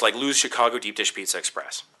 It's like Lou's Chicago Deep Dish Pizza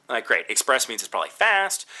Express. I'm like, "Great. Express means it's probably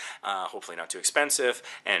fast, hopefully not too expensive,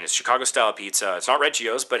 and it's Chicago-style pizza. It's not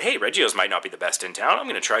Reggio's, but hey, Reggio's might not be the best in town. I'm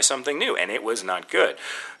going to try something new," and it was not good.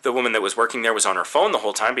 The woman that was working there was on her phone the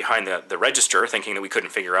whole time behind the register, thinking that we couldn't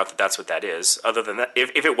figure out that that's what that is. Other than that,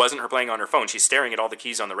 if it wasn't her playing on her phone, she's staring at all the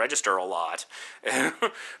keys on the register a lot,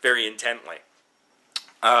 very intently.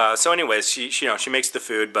 So anyways, she makes the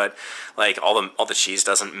food, but like all the cheese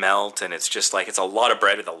doesn't melt, and it's just like it's a lot of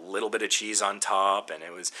bread with a little bit of cheese on top, and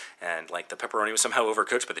like the pepperoni was somehow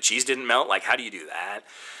overcooked, but the cheese didn't melt. Like, how do you do that?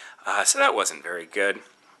 So that wasn't very good.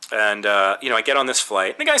 And I get on this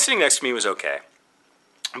flight, and the guy sitting next to me was okay,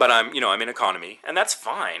 but I'm in economy, and that's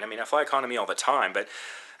fine. I mean, I fly economy all the time, but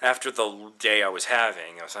after the day I was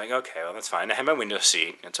having, I was like, okay, well, that's fine. I have my window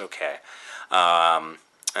seat. It's okay.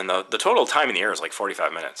 And the total time in the air is like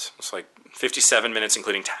 45 minutes. It's like 57 minutes,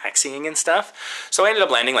 including taxiing and stuff. So I ended up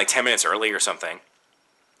landing like 10 minutes early or something.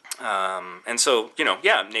 And so,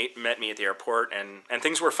 Nate met me at the airport, and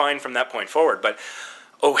things were fine from that point forward. But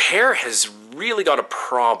O'Hare has really got a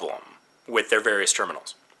problem with their various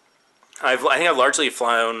terminals. I think I've largely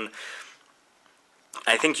flown,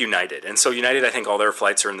 I think, United. And so United, I think all their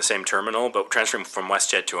flights are in the same terminal, but transferring from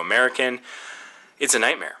WestJet to American, it's a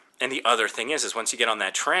nightmare. And the other thing is once you get on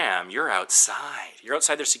that tram, you're outside. You're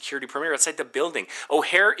outside their security perimeter, outside the building.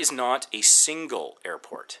 O'Hare is not a single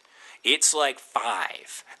airport. It's like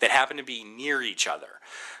 5 that happen to be near each other.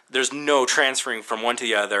 There's no transferring from one to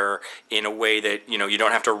the other in a way that, you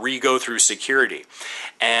don't have to re-go through security.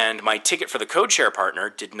 And my ticket for the code share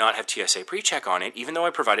partner did not have TSA PreCheck on it, even though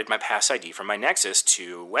I provided my pass ID from my Nexus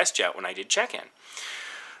to WestJet when I did check-in.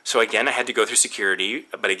 So again, I had to go through security,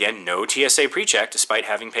 but again, no TSA PreCheck despite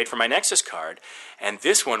having paid for my Nexus card. And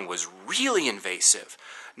this one was really invasive.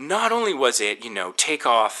 not only was it, take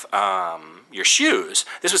off your shoes,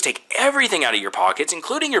 this was take everything out of your pockets,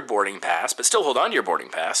 including your boarding pass, but still hold on to your boarding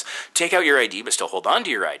pass. Take out your ID, but still hold on to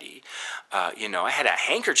your ID. I had a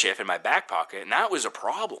handkerchief in my back pocket, and that was a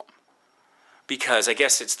problem. Because I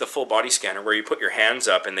guess it's the full body scanner where you put your hands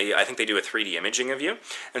up and I think they do a 3D imaging of you.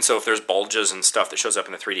 And so if there's bulges and stuff that shows up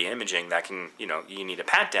in the 3D imaging, that can, you need a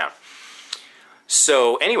pat down.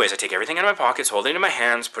 So anyways, I take everything out of my pockets, hold it in my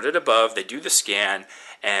hands, put it above, they do the scan,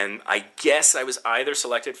 and I guess I was either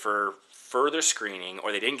selected for further screening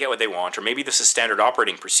or they didn't get what they want, or maybe this is standard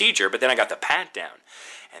operating procedure, but then I got the pat down.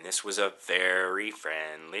 And this was a very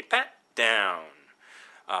friendly pat down.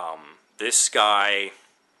 This guy's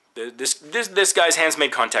hands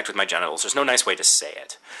made contact with my genitals. There's no nice way to say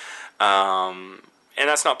it. And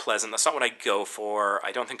that's not pleasant. That's not what I go for.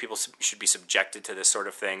 I don't think people should be subjected to this sort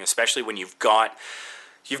of thing, especially when you've got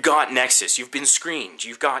Nexus, you've been screened,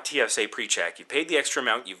 you've got TSA PreCheck, you've paid the extra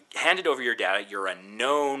amount, you've handed over your data, you're a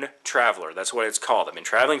known traveler. That's what it's called. I've been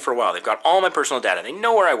traveling for a while. They've got all my personal data. They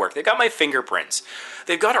know where I work. They've got my fingerprints.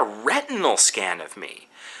 They've got a retinal scan of me.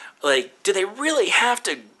 Like, do they really have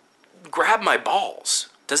to grab my balls?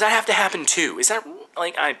 Does that have to happen too? Is that,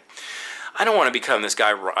 like, I don't want to become this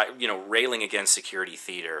guy, railing against security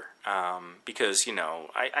theater, because,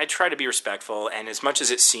 I try to be respectful, and as much as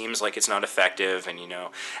it seems like it's not effective, and,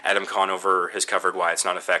 Adam Conover has covered why it's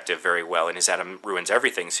not effective very well in his Adam Ruins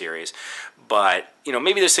Everything series, but,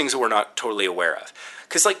 maybe there's things that we're not totally aware of.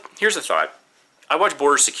 Because, here's a thought. I watch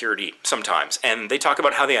Border Security sometimes, and they talk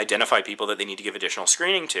about how they identify people that they need to give additional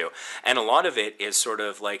screening to, and a lot of it is sort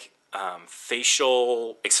of like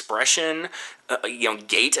facial expression,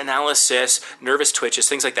 gait analysis, nervous twitches,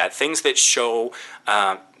 things like that. Things that show,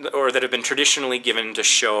 or that have been traditionally given to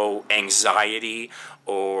show anxiety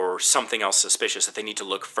or something else suspicious that they need to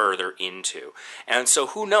look further into. And so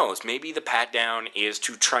who knows, maybe the pat down is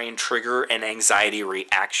to try and trigger an anxiety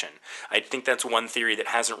reaction. I think that's one theory that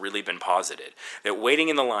hasn't really been posited. That waiting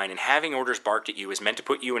in the line and having orders barked at you is meant to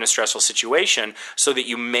put you in a stressful situation so that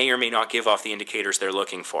you may or may not give off the indicators they're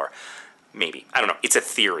looking for. Maybe. I don't know. It's a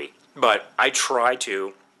theory. But I try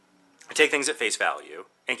to take things at face value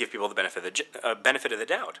and give people the benefit of the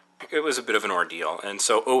doubt. It was a bit of an ordeal. And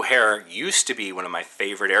so O'Hare used to be one of my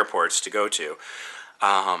favorite airports to go to.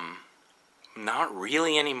 Not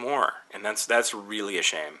really anymore. And that's really a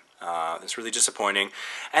shame. It's really disappointing.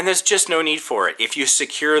 And there's just no need for it. If you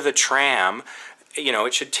secure the tram,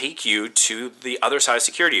 it should take you to the other side of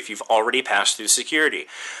security if you've already passed through security.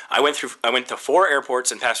 I went to 4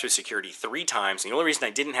 airports and passed through security 3 times. The only reason I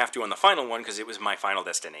didn't have to on the final one because it was my final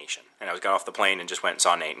destination, and I got off the plane and just went and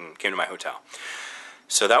saw Nate and came to my hotel.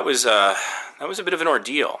 So that was a bit of an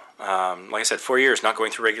ordeal. Like I said, 4 years not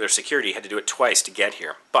going through regular security. Had to do it twice to get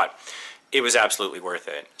here, but it was absolutely worth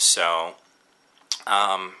it. So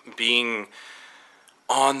being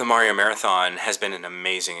on the Mario Marathon has been an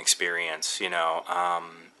amazing experience.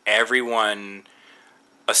 Everyone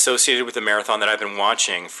associated with the marathon that I've been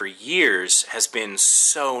watching for years has been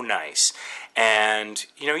so nice. And,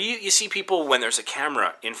 you see people when there's a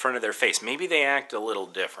camera in front of their face. Maybe they act a little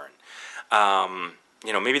different.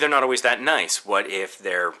 Maybe they're not always that nice. What if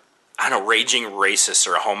they're, raging racists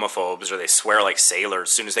or homophobes, or they swear like sailors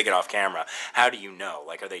as soon as they get off camera? How do you know?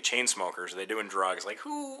 Are they chain smokers? Are they doing drugs?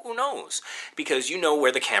 Who knows? Because you know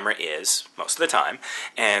where the camera is most of the time.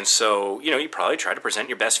 And so, you probably try to present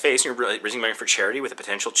your best face, and you're raising money for charity with a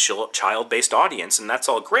potential child-based audience, and that's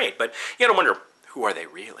all great. But you gotta wonder, who are they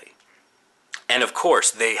really? And of course,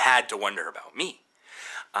 they had to wonder about me.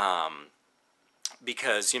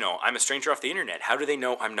 Because, I'm a stranger off the internet. How do they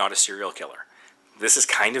know I'm not a serial killer? This is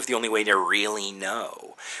kind of the only way to really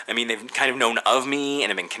know. I mean, they've kind of known of me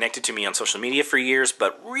and have been connected to me on social media for years,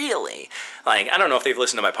 but really, I don't know if they've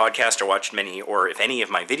listened to my podcast or watched many, or if any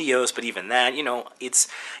of my videos, but even that, it's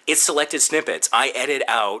selected snippets. I edit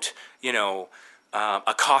out,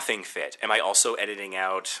 a coughing fit. Am I also editing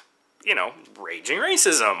out, raging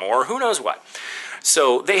racism or who knows what?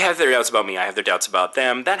 So they have their doubts about me. I have their doubts about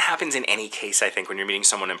them. That happens in any case, I think, when you're meeting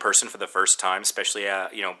someone in person for the first time, especially,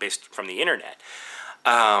 based from the internet.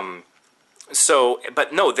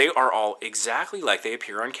 But no, they are all exactly like they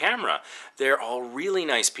appear on camera. They're all really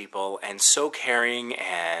nice people and so caring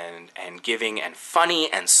and giving and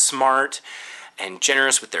funny and smart and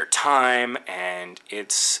generous with their time, and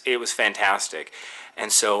it was fantastic. And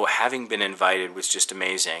so having been invited was just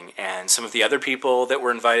amazing. And some of the other people that were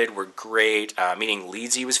invited were great. Meeting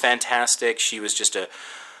Leedsy was fantastic. She was just a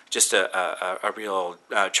real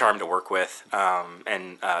charm to work with.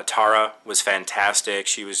 And Tara was fantastic.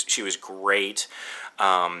 She was great.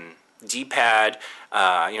 D-Pad,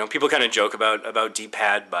 people kind of joke about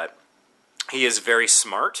D-Pad, but He is very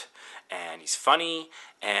smart, and he's funny,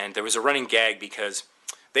 and there was a running gag because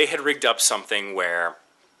they had rigged up something where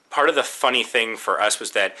part of the funny thing for us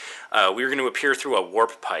was that we were going to appear through a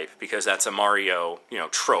warp pipe, because that's a Mario,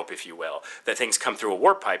 trope, if you will, that things come through a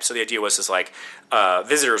warp pipe. So the idea was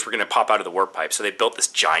visitors were going to pop out of the warp pipe. So they built this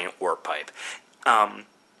giant warp pipe.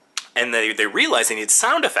 And they realized they needed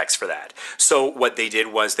sound effects for that. So what they did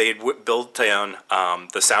was they had built down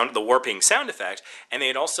the warping sound effect, and they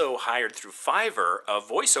had also hired through Fiverr a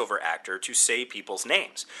voiceover actor to say people's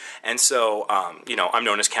names. And so, I'm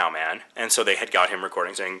known as Cowman, and so they had got him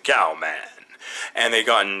recording saying Cowman. And they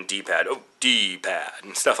gotten D-pad, D-pad,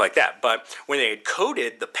 and stuff like that. But when they had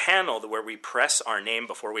coded the panel where we press our name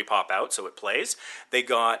before we pop out so it plays, they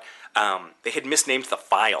had misnamed the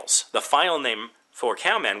files. The file name for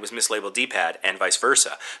Cowman was mislabeled D-pad and vice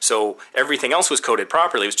versa. So everything else was coded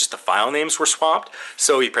properly. It was just the file names were swapped.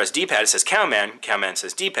 So you press D-pad, it says Cowman. Cowman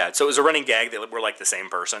says D-pad. So it was a running gag that we're like the same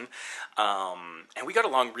person. And we got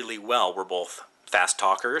along really well. We're both fast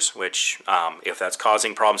talkers, which if that's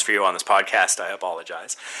causing problems for you on this podcast, I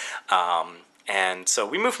apologize. And so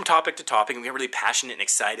we moved from topic to topic, and we were really passionate and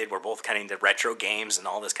excited. We're both kind of into retro games and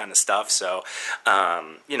all this kind of stuff. So,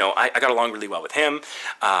 I got along really well with him.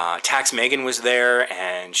 Tax Megan was there,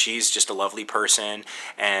 and she's just a lovely person.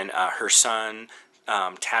 And her son,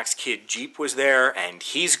 Tax Kid Jeep, was there, and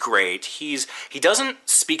he's great. He doesn't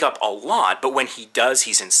speak up a lot, but when he does,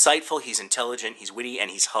 he's insightful, he's intelligent, he's witty,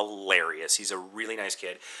 and he's hilarious. He's a really nice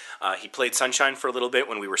kid. He played Sunshine for a little bit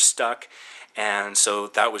when we were stuck. And so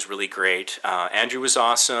that was really great. Andrew was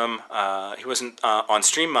awesome. He wasn't on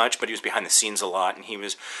stream much, but he was behind the scenes a lot. And he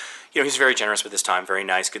was, he's very generous with his time, very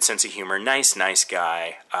nice, good sense of humor, nice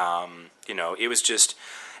guy.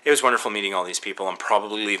 It was wonderful meeting all these people. I'm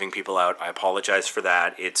probably leaving people out. I apologize for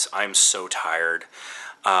that. I'm so tired.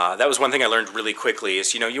 That was one thing I learned really quickly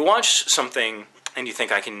is, you watch something and you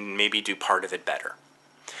think I can maybe do part of it better.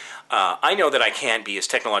 I know that I can't be as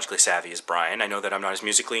technologically savvy as Brian. I know that I'm not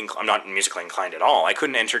musically inclined at all. I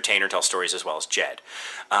couldn't entertain or tell stories as well as Jed.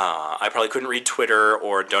 I probably couldn't read Twitter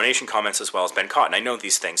or donation comments as well as Ben Cotton. I know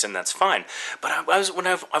these things, and that's fine. But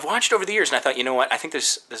I've watched over the years, and I thought, you know what? I think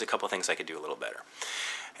there's a couple of things I could do a little better.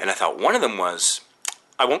 And I thought one of them was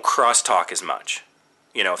I won't cross-talk as much.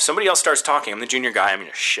 If somebody else starts talking, I'm the junior guy, I'm going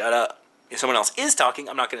to shut up. If someone else is talking,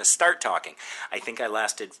 I'm not going to start talking. I think I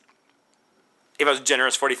lasted... If I was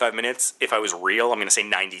generous, 45 minutes. If I was real, I'm going to say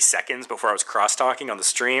 90 seconds before I was cross-talking on the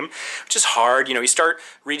stream, which is hard. You start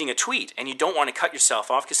reading a tweet, and you don't want to cut yourself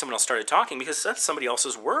off because someone else started talking because that's somebody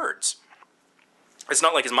else's words. It's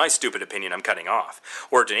not like it's my stupid opinion I'm cutting off.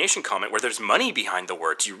 Or a donation comment where there's money behind the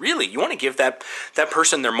words. You want to give that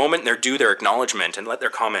person their moment, their due, their acknowledgement, and let their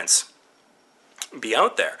comments be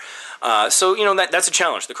out there. So that's a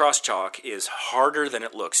challenge. The cross-talk is harder than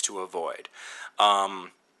it looks to avoid.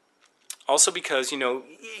 Also because,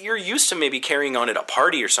 you're used to maybe carrying on at a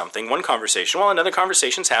party or something, one conversation, while another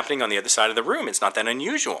conversation's happening on the other side of the room. It's not that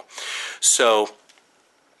unusual. So,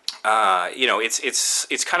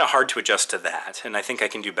 it's kind of hard to adjust to that, and I think I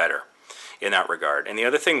can do better in that regard. And the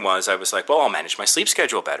other thing was, I was like, well, I'll manage my sleep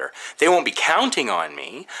schedule better. They won't be counting on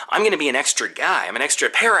me. I'm going to be an extra guy. I'm an extra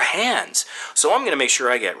pair of hands. So I'm going to make sure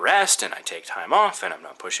I get rest, and I take time off, and I'm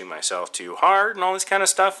not pushing myself too hard, and all this kind of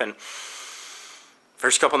stuff, and...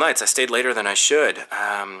 First couple nights, I stayed later than I should.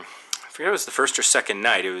 I forget if it was the first or second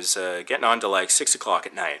night. It was getting on to like 6 o'clock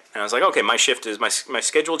at night. And I was like, okay, my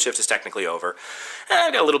scheduled shift is technically over.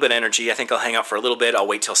 I've got a little bit of energy. I think I'll hang out for a little bit. I'll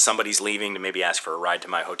wait till somebody's leaving to maybe ask for a ride to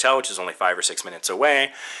my hotel, which is only 5 or 6 minutes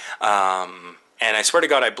away. And I swear to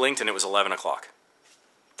God, I blinked and it was 11 o'clock.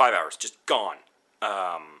 5 hours, just gone.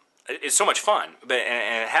 It's so much fun,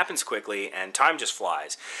 and it happens quickly, and time just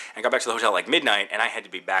flies. I got back to the hotel at like midnight, and I had to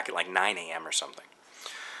be back at like 9 a.m. or something.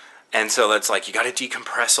 And so that's like, you got to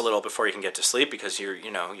decompress a little before you can get to sleep because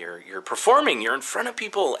you're performing, you're in front of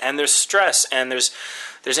people, and there's stress, and there's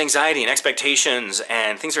anxiety and expectations,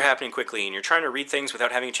 and things are happening quickly, and you're trying to read things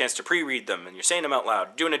without having a chance to pre-read them, and you're saying them out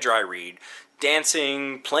loud, doing a dry read,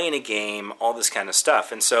 dancing, playing a game, all this kind of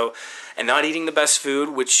stuff. And so, and not eating the best food,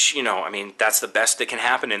 which, that's the best that can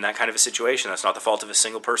happen in that kind of a situation. That's not the fault of a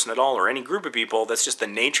single person at all or any group of people. That's just the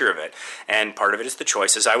nature of it. And part of it is the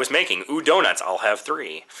choices I was making. Ooh, donuts, I'll have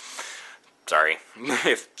 3. Sorry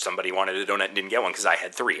if somebody wanted a donut and didn't get one because I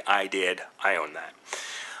had 3. I did. I own that.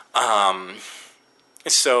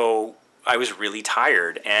 So I was really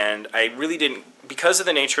tired, and I really didn't because of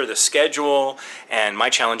the nature of the schedule and my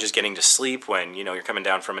challenge is getting to sleep when you're coming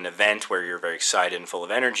down from an event where you're very excited and full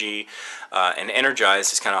of energy and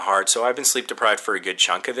energized, is kind of hard. So I've been sleep deprived for a good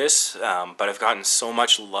chunk of this, but I've gotten so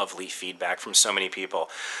much lovely feedback from so many people,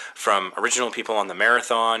 from original people on the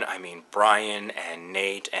marathon. I mean, Brian and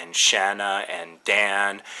Nate and Shanna and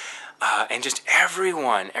Dan, and just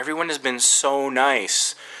everyone has been so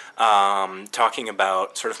nice, talking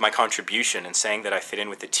about sort of my contribution and saying that I fit in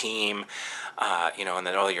with the team, and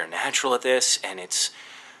that, oh, you're natural at this.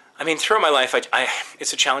 And throughout my life,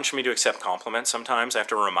 it's a challenge for me to accept compliments sometimes. I have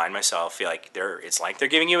to remind myself, it's like they're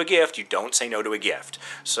giving you a gift. You don't say no to a gift.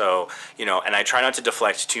 So, and I try not to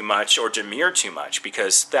deflect too much or demur too much,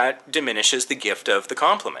 because that diminishes the gift of the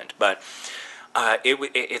compliment. But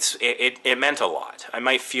it meant a lot. I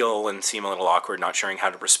might feel and seem a little awkward not sure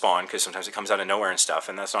how to respond, because sometimes it comes out of nowhere and stuff,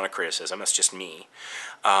 and that's not a criticism, that's just me.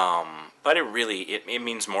 But it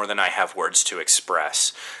means more than I have words to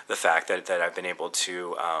express, the fact that I've been able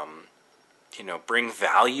to bring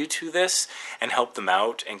value to this and help them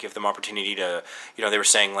out and give them opportunity to, they were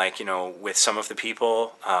saying, with some of the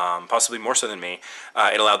people, possibly more so than me,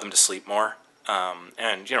 it allowed them to sleep more.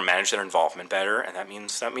 And manage their involvement better, and that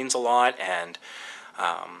means a lot. And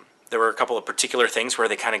there were a couple of particular things where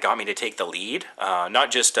they kind of got me to take the lead.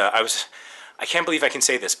 Not just I can't believe I can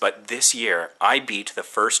say this, but this year I beat the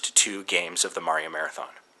first 2 games of the Mario Marathon.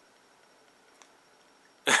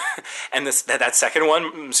 And that second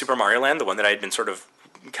one, Super Mario Land, the one that I had been sort of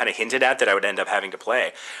kind of hinted at that I would end up having to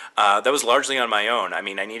play, that was largely on my own. I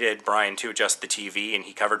needed Brian to adjust the TV, and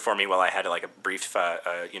he covered for me while I had a brief,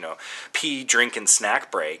 pee, drink, and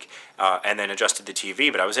snack break, and then adjusted the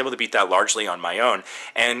TV. But I was able to beat that largely on my own.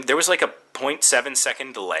 And there was a 0.7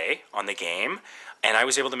 second delay on the game, and I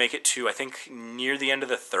was able to make it to, I think, near the end of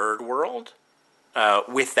the 3rd world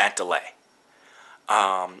with that delay.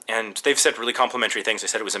 And they've said really complimentary things. They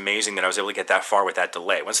said it was amazing that I was able to get that far with that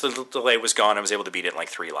delay. Once the delay was gone, I was able to beat it in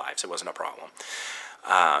 3 lives. It wasn't a problem.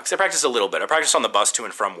 Because I practiced a little bit. I practiced on the bus to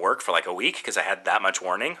and from work for a week, because I had that much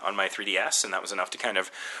warning on my 3DS, and that was enough to kind of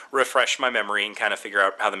refresh my memory and kind of figure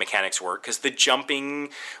out how the mechanics work. Because the jumping,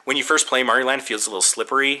 when you first play Mario Land, feels a little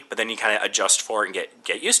slippery, but then you kind of adjust for it and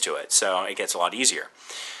get used to it. So it gets a lot easier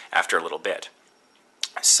after a little bit.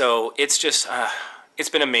 So it's just... it's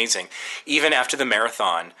been amazing. Even after the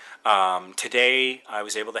marathon, today I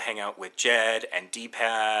was able to hang out with Jed and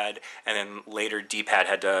D-Pad, and then later D-Pad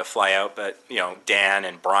had to fly out, but, Dan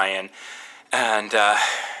and Brian, and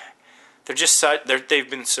they've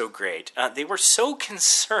been so great. They were so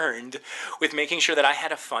concerned with making sure that I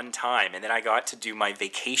had a fun time, and that I got to do my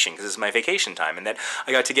vacation, because this is my vacation time, and that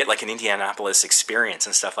I got to get an Indianapolis experience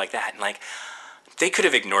and stuff like that. And they could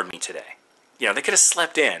have ignored me today. They could have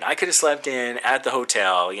slept in. I could have slept in at the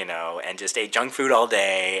hotel, and just ate junk food all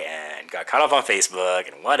day and got caught off on Facebook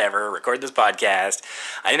and whatever, record this podcast.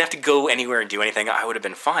 I didn't have to go anywhere and do anything. I would have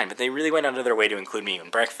been fine. But they really went out of their way to include me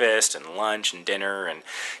in breakfast and lunch and dinner, and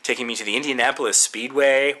taking me to the Indianapolis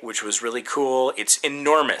Speedway, which was really cool. It's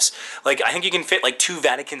enormous. I think you can fit 2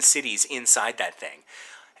 Vatican cities inside that thing.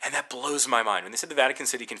 And that blows my mind. When they said the Vatican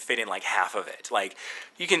City can fit in half of it.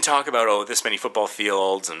 You can talk about, this many football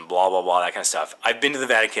fields and blah, blah, blah, that kind of stuff. I've been to the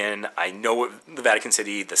Vatican. I know the Vatican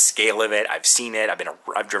City, the scale of it. I've seen it.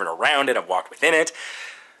 I've driven around it. I've walked within it.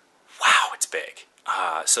 Wow, it's big.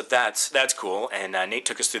 So that's cool. And Nate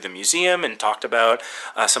took us through the museum and talked about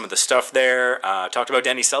some of the stuff there. Talked about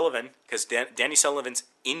Danny Sullivan, because Danny Sullivan's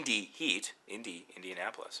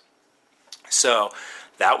Indianapolis. So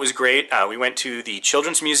that was great. We went to the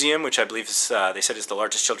Children's Museum, which I believe they said is the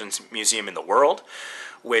largest children's museum in the world.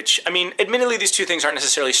 Which, admittedly, these 2 things aren't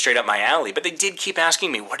necessarily straight up my alley, but they did keep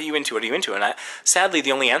asking me, what are you into? And sadly,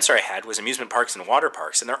 the only answer I had was amusement parks and water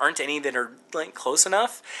parks, and there aren't any that are, close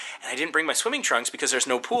enough. And I didn't bring my swimming trunks because there's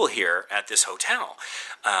no pool here at this hotel.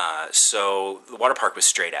 So the water park was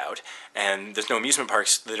straight out, and there's no amusement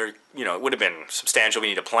parks that are, it would have been substantial. We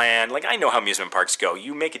need a plan. I know how amusement parks go.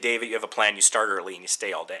 You make a day that you have a plan, you start early, and you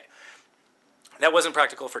stay all day. That wasn't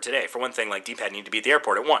practical for today. For one thing, D-Pad needed to be at the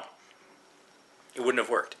airport at 1. It wouldn't have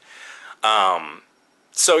worked.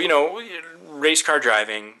 So, race car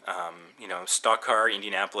driving, stock car,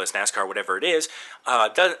 Indianapolis, NASCAR, whatever it is,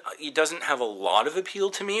 it doesn't have a lot of appeal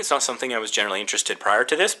to me. It's not something I was generally interested prior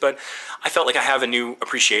to this, but I felt like I have a new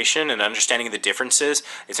appreciation and understanding of the differences.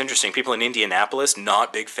 It's interesting. People in Indianapolis,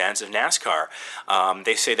 not big fans of NASCAR.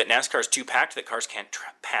 They say that NASCAR is too packed, that cars can't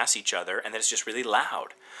pass each other, and that it's just really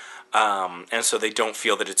loud. And so they don't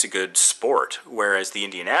feel that it's a good sport, whereas the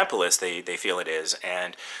Indianapolis, they feel it is,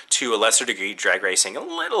 and to a lesser degree, drag racing a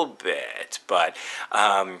little bit, but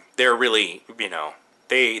they're really,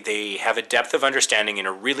 They have a depth of understanding and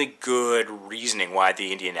a really good reasoning why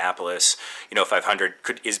the Indianapolis 500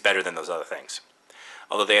 is better than those other things.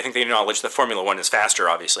 Although I think they acknowledge the Formula One is faster,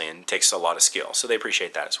 obviously, and takes a lot of skill, so they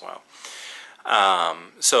appreciate that as well.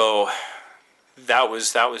 So that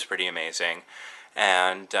was pretty amazing,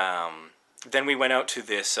 and then we went out to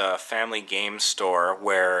this family game store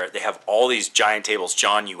where they have all these giant tables.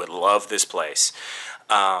 John, you would love this place.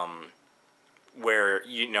 Where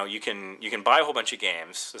you can buy a whole bunch of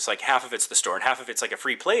games. It's like half of it's the store and half of it's like a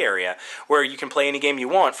free play area where you can play any game you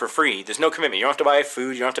want for free. There's no commitment. You don't have to buy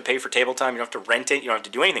food. You don't have to pay for table time. You don't have to rent it. You don't have to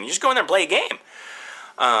do anything. You just go in there and play a game.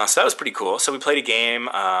 So that was pretty cool. So we played a game,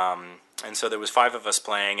 and so there was 5 of us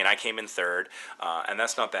playing, and I came in third, and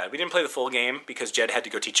that's not bad. We didn't play the full game because Jed had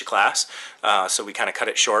to go teach a class, so we kind of cut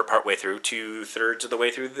it short partway through, 2/3 of the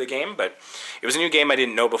way through the game, but it was a new game I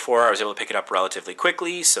didn't know before. I was able to pick it up relatively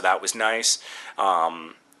quickly, so that was nice.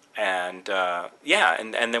 And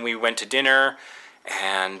then we went to dinner,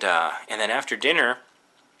 and then after dinner,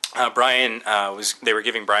 Brian they were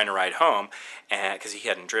giving Brian a ride home, because he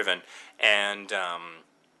hadn't driven, and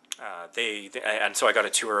and so I got a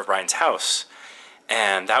tour of Brian's house,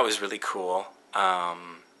 and that was really cool.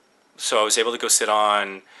 So I was able to go sit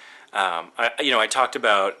on. I talked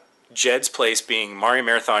about Jed's place being Mario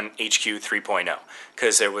Marathon HQ 3.0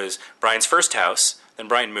 because there was Brian's first house. Then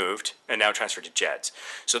Brian moved and now transferred to Jed's.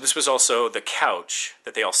 So this was also the couch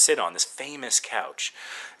that they all sit on, this famous couch.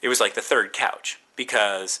 It was like the third couch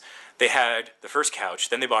because they had the first couch,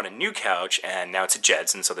 then they bought a new couch, and now it's at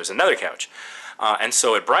Jed's, and so there's another couch. And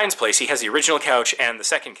so at Brian's place, he has the original couch and the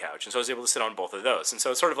second couch, and so I was able to sit on both of those. And so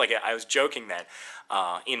it's sort of like I was joking that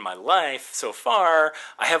in my life so far,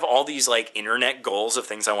 I have all these like internet goals of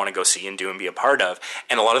things I want to go see and do and be a part of,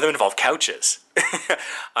 and a lot of them involve couches.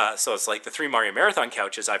 So it's like the 3 Mario Marathon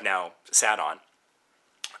couches I've now sat on.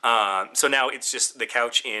 So now it's just the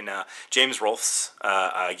couch in James Rolfe's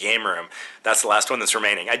game room. That's the last one that's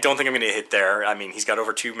remaining. I don't think I'm going to hit there. I mean, he's got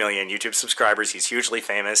over 2 million YouTube subscribers. He's hugely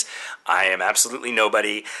famous. I am absolutely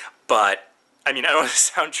nobody. But, I mean, I don't want to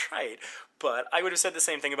sound trite, but I would have said the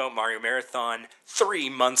same thing about Mario Marathon 3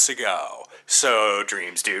 months ago. So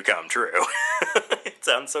dreams do come true. It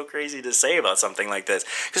sounds so crazy to say about something like this,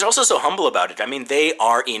 because they're also so humble about it. I mean, they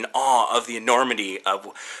are in awe of the enormity of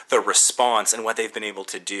the response and what they've been able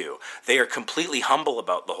to do. They are completely humble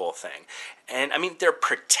about the whole thing. And, I mean, they're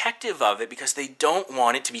protective of it because they don't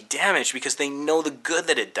want it to be damaged because they know the good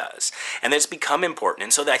that it does. And that it's become important.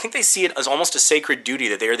 And so I think they see it as almost a sacred duty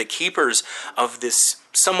that they are the keepers of this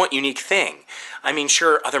somewhat unique thing. I mean,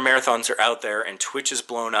 sure, other marathons are out there and Twitch is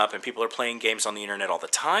blown up and people are playing games on the internet all the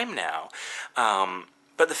time now.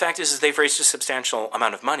 But the fact is they've raised a substantial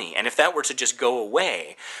amount of money. And if that were to just go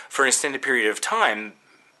away for an extended period of time,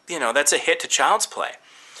 that's a hit to Child's Play.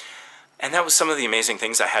 And that was some of the amazing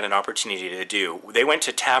things I had an opportunity to do. They went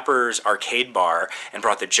to Tapper's arcade bar and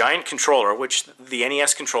brought the giant controller, which the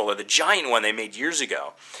NES controller, the giant one they made years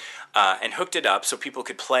ago, and hooked it up so people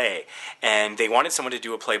could play. And they wanted someone to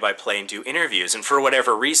do a play-by-play and do interviews. And for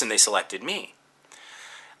whatever reason, they selected me.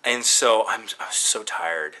 And so I was so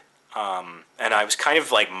tired. And I was kind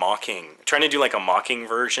of like trying to do like a mocking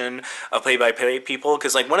version of play-by-play people,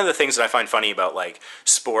 because like one of the things that I find funny about like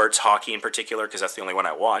sports, hockey in particular, because that's the only one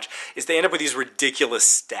I watch, is they end up with these ridiculous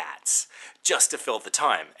stats just to fill the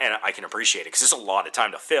time, and I can appreciate it because there's a lot of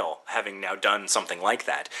time to fill, having now done something like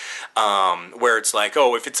that, where it's like,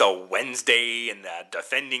 oh, if it's a Wednesday and the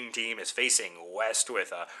defending team is facing West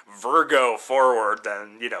with a Virgo forward,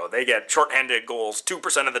 then, they get shorthanded goals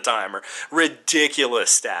 2% of the time, or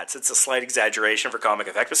ridiculous stats. It's a slight exaggeration for comic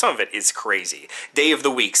effect, but some of it is crazy. Day of the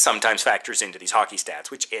week sometimes factors into these hockey stats,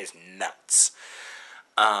 which is nuts.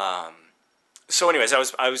 So anyways,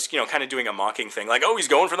 I was kind of doing a mocking thing, like, oh, he's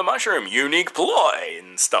going for the mushroom, unique ploy,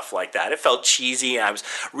 and stuff like that. It felt cheesy, and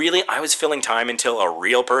I was filling time until a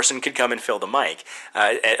real person could come and fill the mic,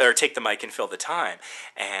 or take the mic and fill the time.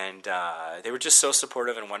 And they were just so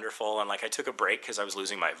supportive and wonderful, and like I took a break because I was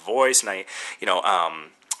losing my voice, and I,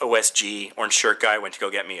 OSG, Orange Shirt Guy, went to go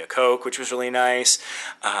get me a Coke, which was really nice,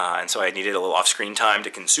 and so I needed a little off-screen time to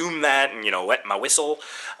consume that and, wet my whistle,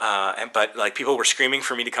 but like people were screaming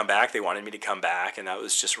for me to come back. They wanted me to come back, and that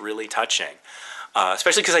was just really touching,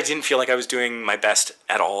 especially because I didn't feel like I was doing my best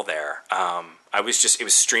at all there. It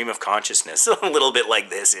was stream of consciousness, a little bit like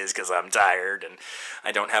this is, because I'm tired and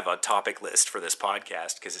I don't have a topic list for this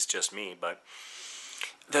podcast because it's just me, but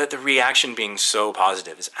the reaction being so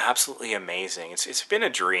positive is absolutely amazing. It's been a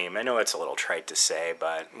dream. I know it's a little trite to say,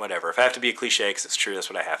 but whatever. If I have to be a cliche because it's true, that's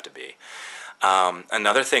what I have to be.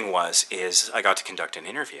 Another thing is I got to conduct an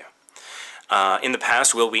interview. In the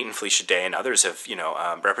past, Will Wheaton, Felicia Day, and others have,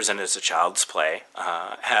 represented as a Child's Play,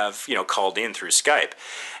 have, called in through Skype.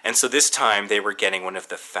 And so this time they were getting one of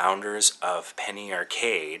the founders of Penny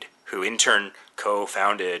Arcade, who in turn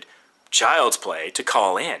co-founded Child's Play, to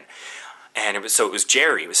call in. And it was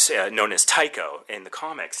Jerry, it was known as Tycho in the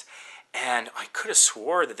comics. And I could have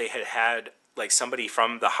swore that they had like somebody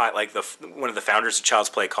from one of the founders of Child's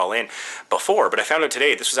Play call in before, but I found out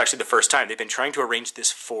today this was actually the first time. They've been trying to arrange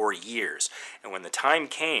this for years, and when the time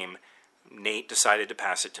came, Nate decided to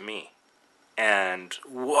pass it to me. And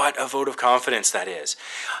what a vote of confidence that is.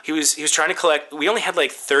 He was trying to collect. We only had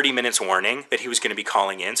like 30 minutes warning that he was going to be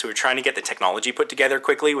calling in, so we were trying to get the technology put together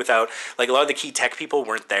quickly without, like, a lot of the key tech people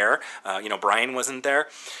weren't there. Brian wasn't there.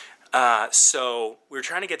 So we were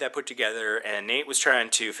trying to get that put together, and Nate was trying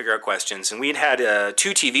to figure out questions, and we'd had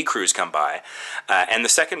 2 TV crews come by, and the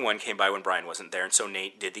second one came by when Brian wasn't there, and so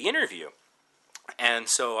Nate did the interview. And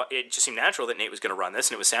so it just seemed natural that Nate was going to run this,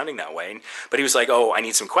 and it was sounding that way. But he was like, "Oh, I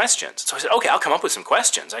need some questions." So I said, "Okay, I'll come up with some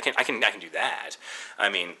questions. I can do that." I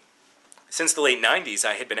mean, since the late '90s,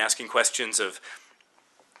 I had been asking questions of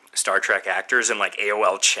Star Trek actors in like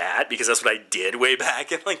AOL chat, because that's what I did way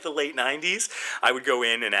back in like the late '90s. I would go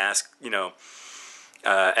in and ask,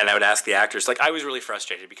 and I would ask the actors. Like, I was really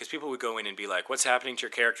frustrated because people would go in and be like, "What's happening to your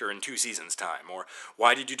character in 2 seasons' time?" Or,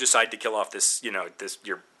 "Why did you decide to kill off this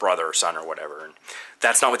your brother or son or whatever?" And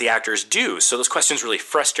that's not what the actors do. So those questions really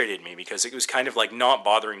frustrated me because it was kind of like not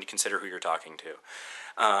bothering to consider who you're talking to.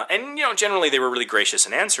 And generally they were really gracious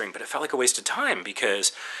in answering, but it felt like a waste of time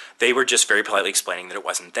because they were just very politely explaining that it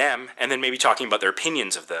wasn't them, and then maybe talking about their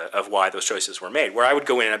opinions of why those choices were made. Where I would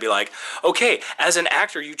go in and I'd be like, "Okay, as an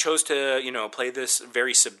actor, you chose to play this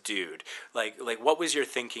very subdued. Like what was your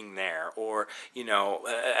thinking there? Or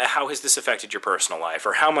how has this affected your personal life?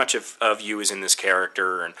 Or how much of you is in this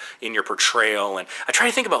character and in your portrayal?" And I try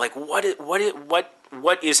to think about like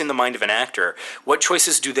what is in the mind of an actor? What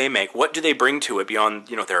choices do they make? What do they bring to it beyond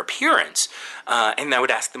their appearance? And I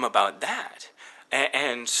would ask them about that.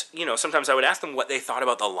 And sometimes I would ask them what they thought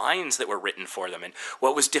about the lines that were written for them and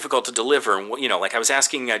what was difficult to deliver. And like I was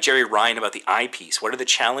asking Jerry Ryan about the eyepiece. What are the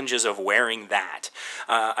challenges of wearing that?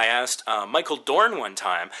 I asked Michael Dorn one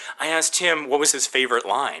time. I asked him what was his favorite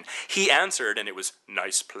line. He answered, and it was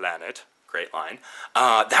 "Nice planet." Great line.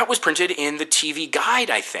 That was printed in the TV guide,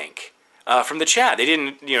 I think. From the chat. They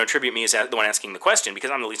didn't, attribute me as the one asking the question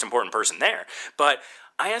because I'm the least important person there. But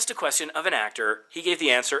I asked a question of an actor, he gave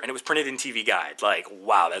the answer, and it was printed in TV Guide. Like,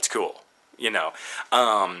 wow, that's cool.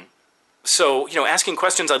 So, asking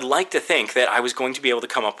questions, I'd like to think that I was going to be able to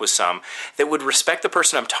come up with some that would respect the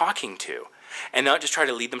person I'm talking to and not just try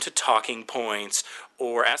to lead them to talking points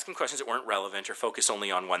or ask them questions that weren't relevant or focus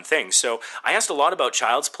only on one thing. So I asked a lot about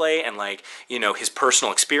Child's Play and his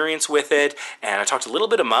personal experience with it, and I talked a little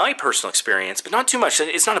bit of my personal experience, but not too much.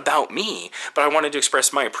 It's not about me, but I wanted to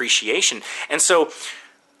express my appreciation. And so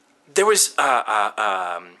there was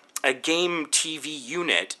a game TV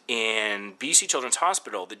unit in BC Children's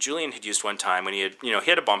Hospital that Julian had used one time when he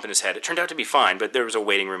had a bump in his head. It turned out to be fine, but there was a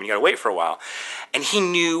waiting room and you got to wait for a while. And he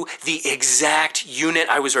knew the exact unit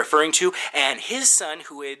I was referring to, and his son,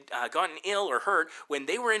 who had gotten ill or hurt when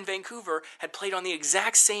they were in Vancouver, had played on the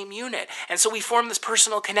exact same unit. And so we formed this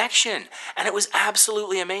personal connection, and it was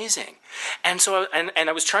absolutely amazing. And so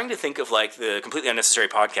I was trying to think of like the Completely Unnecessary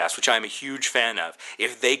podcast, which I'm a huge fan of.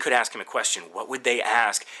 If they could ask him a question, what would they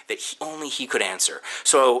ask that only he could answer?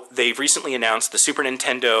 So they've recently announced the Super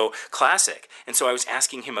Nintendo Classic, and so I was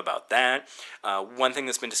asking him about that. One thing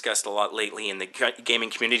that's been discussed a lot lately in the gaming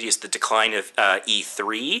community is the decline of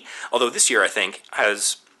E3, although this year I think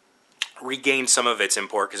has regained some of its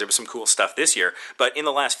import because there was some cool stuff this year, but in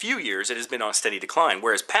the last few years it has been on a steady decline,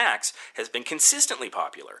 whereas PAX has been consistently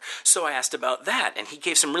popular. So I asked about that, and he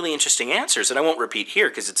gave some really interesting answers that I won't repeat here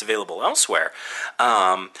because it's available elsewhere.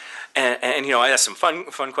 I asked some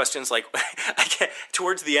fun questions, like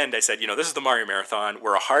towards the end I said, this is the Mario Marathon,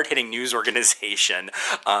 we're a hard-hitting news organization,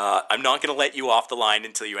 I'm not going to let you off the line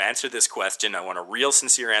until you answer this question. I want a real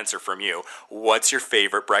sincere answer from you. What's your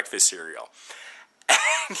favorite breakfast cereal?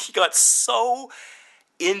 And he got so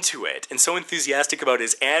into it and so enthusiastic about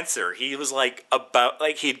his answer. He was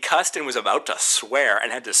he'd cussed and was about to swear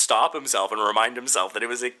and had to stop himself and remind himself that it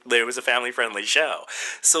was a family-friendly show.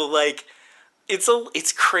 So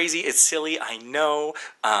it's crazy, it's silly, I know,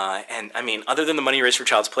 and I mean, other than the money raised for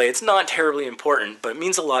Child's Play, it's not terribly important, but it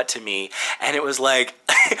means a lot to me. And it was like,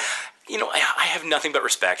 I have nothing but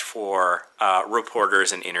respect for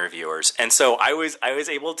reporters and interviewers, and so I was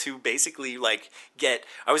able to basically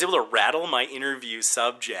I was able to rattle my interview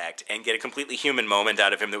subject and get a completely human moment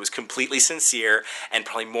out of him that was completely sincere and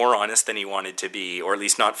probably more honest than he wanted to be, or at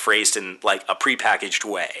least not phrased in like a prepackaged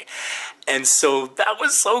way. And so that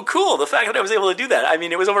was so cool. The fact that I was able to do that. I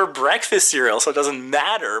mean, it was over breakfast cereal, so it doesn't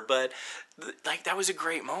matter, but that was a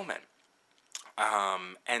great moment.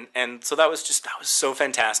 And so that was so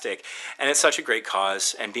fantastic, and it's such a great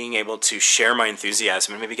cause, and being able to share my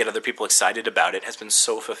enthusiasm and maybe get other people excited about it has been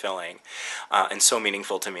so fulfilling, and so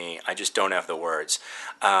meaningful to me. I just don't have the words.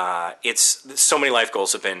 It's so many life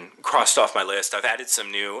goals have been crossed off my list. I've added some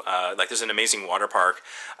new, there's an amazing water park,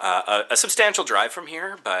 a substantial drive from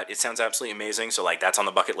here, but it sounds absolutely amazing. So that's on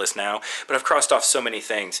the bucket list now, but I've crossed off so many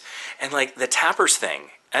things, and the Tappers thing.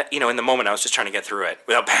 In the moment, I was just trying to get through it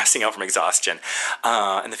without passing out from exhaustion.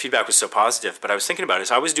 And the feedback was so positive. But I was thinking about it.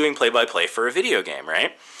 So I was doing play-by-play for a video game,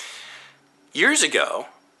 right? Years ago,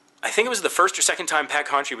 I think it was the first or second time Pat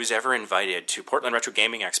Contri was ever invited to Portland Retro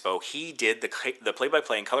Gaming Expo. He did the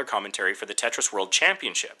play-by-play and color commentary for the Tetris World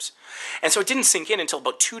Championships. And so it didn't sink in until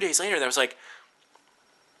about 2 days later that I was like,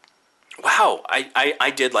 wow,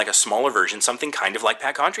 I did a smaller version, something kind of like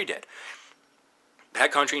Pat Contri did.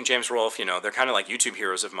 Pat Contri and James Rolfe, they're kind of like YouTube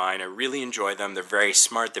heroes of mine. I really enjoy them. They're very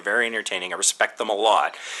smart. They're very entertaining. I respect them a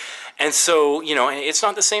lot. And so, it's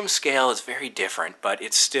not the same scale. It's very different, but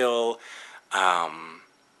it's still,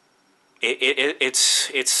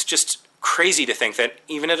 it's just crazy to think that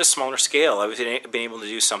even at a smaller scale, I was been able to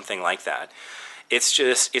do something like that.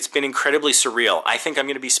 It's been incredibly surreal. I think I'm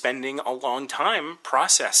going to be spending a long time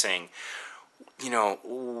processing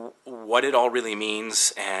what it all really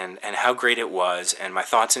means and how great it was, and my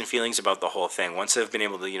thoughts and feelings about the whole thing once I've been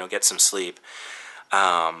able to, get some sleep.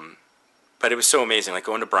 But it was so amazing,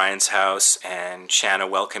 going to Brian's house and Shanna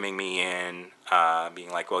welcoming me in, being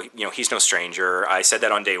like, well, he's no stranger. I said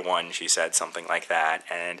that on day one, she said something like that.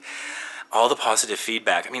 And all the positive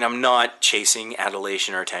feedback. I mean, I'm not chasing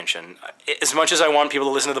adulation or attention. As much as I want people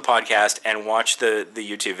to listen to the podcast and watch the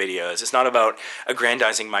YouTube videos, it's not about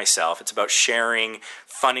aggrandizing myself. It's about sharing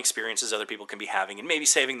fun experiences other people can be having and maybe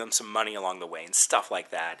saving them some money along the way and stuff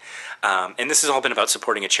like that. And this has all been about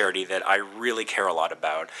supporting a charity that I really care a lot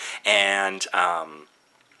about. And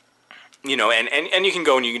and you can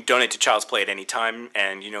go and you can donate to Child's Play at any time,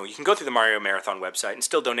 and you can go through the Mario Marathon website and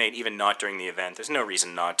still donate, even not during the event. There's no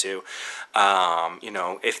reason not to.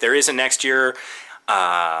 If there is a next year,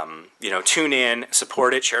 tune in,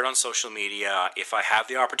 support it, share it on social media. If I have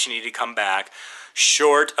the opportunity to come back,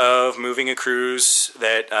 short of moving a cruise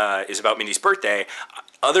that is about Mindy's birthday,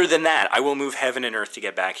 other than that, I will move heaven and earth to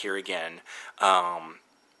get back here again.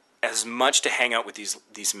 As much to hang out with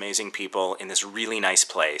these amazing people in this really nice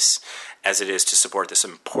place as it is to support this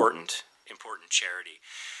important charity.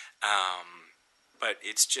 But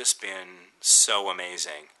it's just been so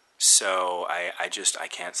amazing. So I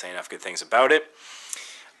can't say enough good things about it.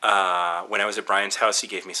 When I was at Brian's house, he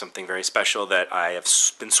gave me something very special that I have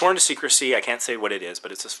been sworn to secrecy. I can't say what it is,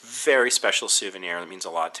 but it's a very special souvenir that means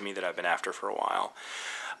a lot to me that I've been after for a while.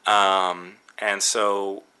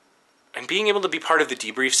 And being able to be part of the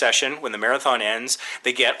debrief session when the marathon ends,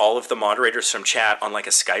 they get all of the moderators from chat on a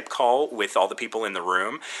Skype call with all the people in the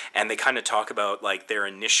room, and they kind of talk about their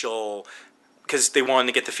initial, because they wanted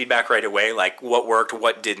to get the feedback right away, what worked,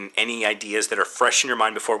 what didn't, any ideas that are fresh in your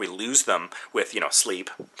mind before we lose them with sleep,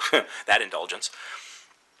 that indulgence.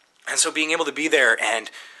 And so being able to be there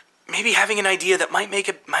and maybe having an idea that might make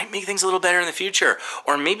things a little better in the future,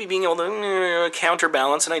 or maybe being able to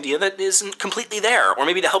counterbalance an idea that isn't completely there, or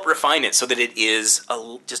maybe to help refine it so that it is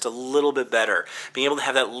just a little bit better. Being able to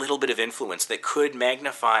have that little bit of influence that could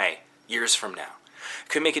magnify years from now,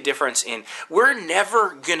 could make a difference in. We're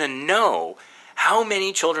never gonna know how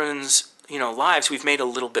many children's lives we've made a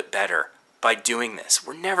little bit better by doing this.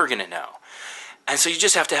 We're never gonna know. And so you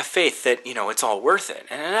just have to have faith that it's all worth it,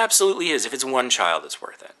 and it absolutely is. If it's one child, it's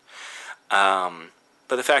worth it.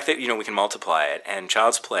 But the fact that, we can multiply it, and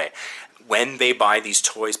Child's Play, when they buy these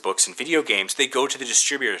toys, books, and video games, they go to the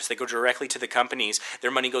distributors. They go directly to the companies.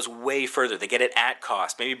 Their money goes way further. They get it at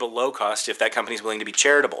cost, maybe below cost if that company's willing to be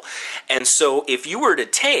charitable. And so if you were to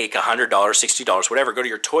take $100, $60, whatever, go to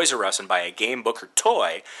your Toys R Us and buy a game, book, or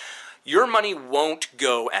toy, your money won't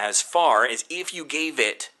go as far as if you gave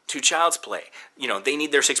it to Child's Play. They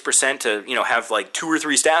need their 6% to, have 2 or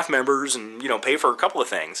 3 staff members and, pay for a couple of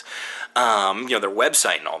things. Their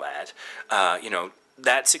website and all that.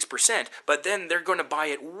 that 6%, but then they're going to buy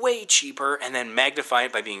it way cheaper and then magnify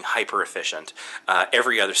it by being hyper efficient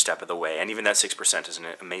every other step of the way. And even that 6% is an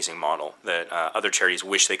amazing model that other charities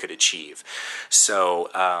wish they could achieve. So,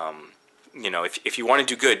 if you want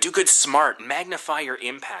to do good smart, magnify your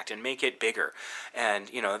impact and make it bigger. And,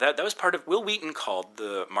 that was part of, Will Wheaton called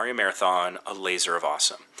the Mario Marathon a laser of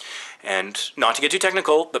awesome. And not to get too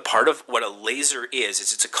technical, but part of what a laser is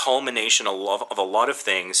it's a culmination of a lot of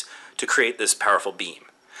things to create this powerful beam.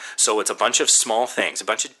 So it's a bunch of small things, a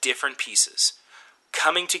bunch of different pieces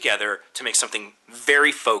coming together to make something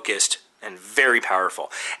very focused and very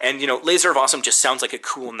powerful. And, Laser of Awesome just sounds like a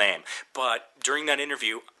cool name. But during that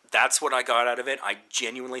interview, that's what I got out of it. I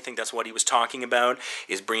genuinely think that's what he was talking about,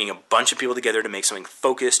 is bringing a bunch of people together to make something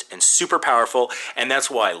focused and super powerful. And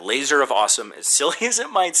that's why Laser of Awesome, as silly as it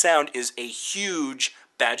might sound, is a huge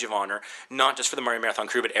badge of honor, not just for the Mario Marathon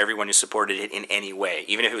crew, but everyone who supported it in any way.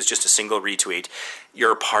 Even if it was just a single retweet,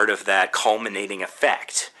 you're a part of that culminating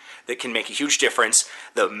effect that can make a huge difference,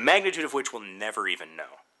 the magnitude of which we'll never even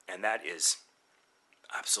know. And that is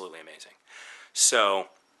absolutely amazing. So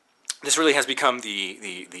this really has become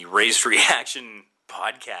the Raised Reaction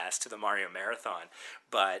podcast to the Mario Marathon,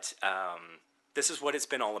 but this is what it's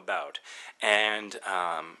been all about. And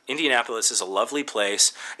Indianapolis is a lovely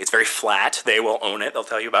place. It's very flat. They will own it. They'll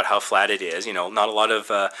tell you about how flat it is. Not a lot of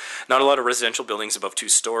residential buildings above 2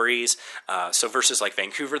 stories. So versus like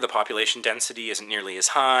Vancouver, the population density isn't nearly as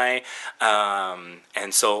high.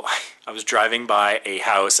 And so I was driving by a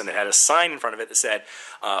house and it had a sign in front of it that said,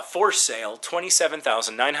 "For sale,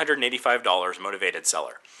 $27,985, motivated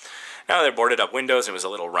seller." Now they're boarded up windows. It was a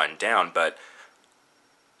little run down, but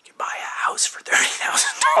buy a house for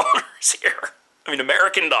 $30,000 here. I mean,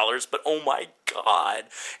 American dollars, but oh my God.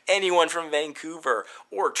 Anyone from Vancouver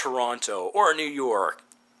or Toronto or New York,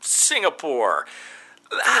 Singapore,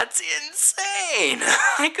 that's insane.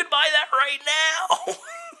 I could buy that right now.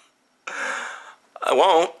 I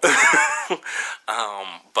won't.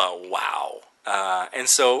 But wow. And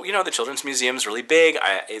so, the Children's Museum is really big.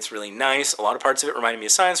 It's really nice. A lot of parts of it reminded me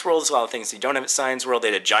of Science World. There's a lot of things you don't have at Science World.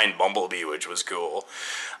 They had a giant bumblebee, which was cool.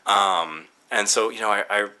 And so,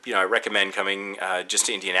 I recommend coming just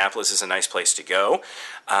to Indianapolis is a nice place to go.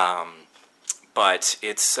 But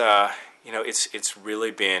it's, it's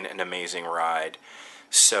really been an amazing ride.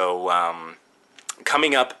 So,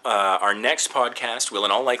 coming up, our next podcast will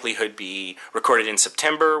in all likelihood be recorded in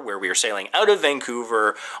September, where we are sailing out of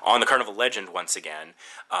Vancouver on the Carnival Legend once again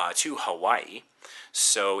to Hawaii.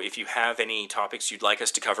 So if you have any topics you'd like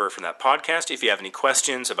us to cover from that podcast, if you have any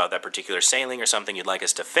questions about that particular sailing or something you'd like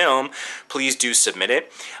us to film, please do submit it.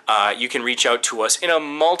 You can reach out to us in a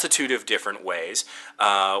multitude of different ways.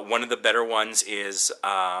 One of the better ones is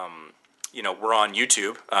we're on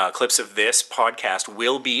YouTube. Clips of this podcast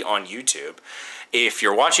will be on YouTube. If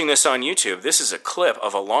you're watching this on YouTube, this is a clip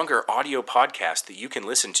of a longer audio podcast that you can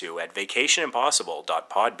listen to at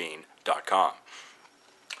vacationimpossible.podbean.com.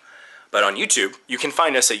 But on YouTube, you can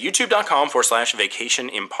find us at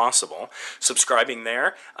youtube.com/vacationimpossible. Subscribing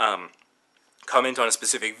there, comment on a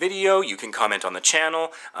specific video. You can comment on the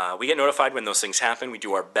channel. We get notified when those things happen. We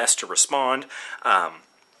do our best to respond.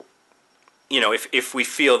 If we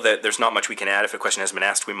feel that there's not much we can add, if a question has been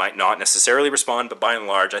asked, we might not necessarily respond. But by and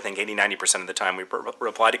large, I think 80-90% of the time we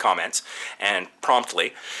reply to comments, and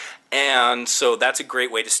promptly. And so that's a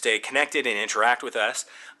great way to stay connected and interact with us.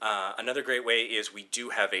 Another great way is we do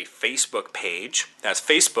have a Facebook page. That's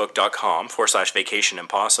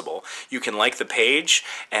facebook.com/vacationimpossible. You can like the page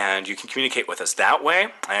and you can communicate with us that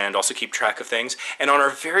way and also keep track of things. And on our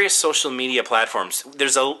various social media platforms,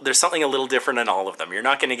 there's something a little different in all of them. You're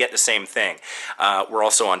not going to get the same thing. We're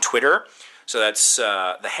also on Twitter. So that's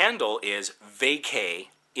the handle is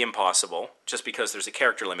vacayimpossible. Just because there's a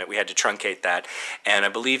character limit, we had to truncate that. And I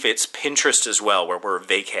believe it's Pinterest as well, where we're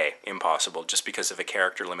vacayimpossible, just because of a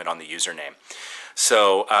character limit on the username.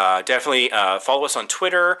 So definitely follow us on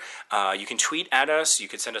Twitter. You can tweet at us. You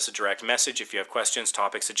can send us a direct message if you have questions,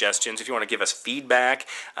 topic suggestions. If you want to give us feedback,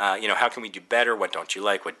 how can we do better? What don't you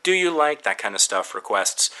like? What do you like? That kind of stuff,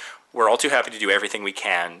 requests. We're all too happy to do everything we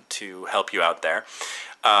can to help you out there.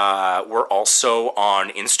 We're also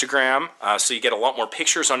on Instagram, so you get a lot more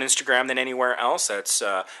pictures on Instagram than anywhere else. That's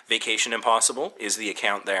Vacation Impossible is the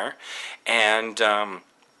account there. And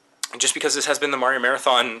just because this has been the Mario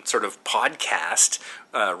Marathon sort of podcast,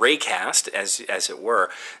 Raycast, as it were,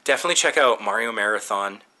 definitely check out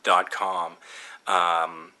mariomarathon.com.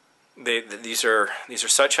 These are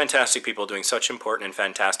such fantastic people doing such important and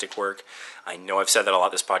fantastic work. I know I've said that a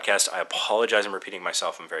lot this podcast. I apologize. I'm repeating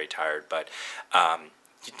myself. I'm very tired, but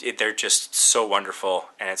they're just so wonderful,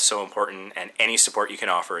 and it's so important, and any support you can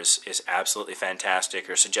offer is absolutely fantastic,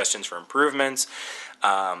 or suggestions for improvements,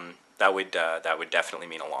 that would definitely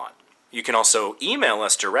mean a lot. You can also email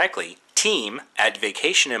us directly,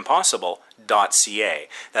 team@vacationimpossible.ca.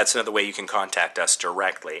 That's another way you can contact us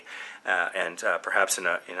directly, and perhaps in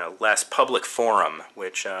a less public forum,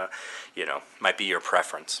 which might be your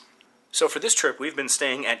preference. So for this trip, we've been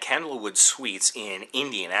staying at Candlewood Suites in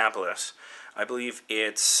Indianapolis. I believe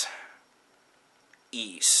it's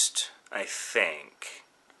east, I think.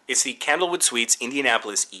 It's the Candlewood Suites,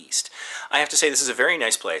 Indianapolis East. I have to say, this is a very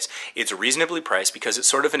nice place. It's reasonably priced because it's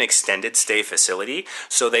sort of an extended stay facility,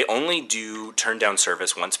 so they only do turn-down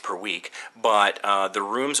service once per week, but the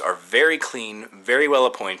rooms are very clean, very well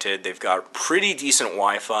appointed. They've got pretty decent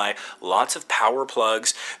Wi-Fi, lots of power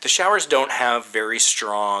plugs. The showers don't have very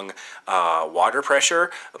strong water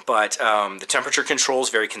pressure, but the temperature control is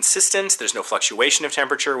very consistent. There's no fluctuation of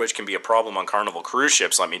temperature, which can be a problem on Carnival cruise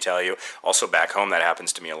ships, let me tell you. Also back home, that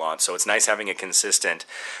happens to me a lot. So it's nice having a consistent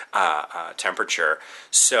temperature.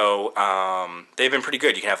 So they've been pretty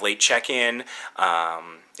good. You can have late check-in.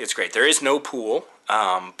 It's great. There is no pool.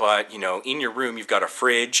 But, in your room, you've got a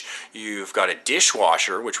fridge, you've got a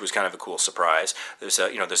dishwasher, which was kind of a cool surprise. There's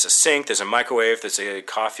a sink, there's a microwave, there's a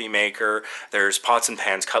coffee maker, there's pots and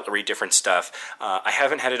pans, cutlery, different stuff. I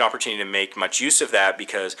haven't had an opportunity to make much use of that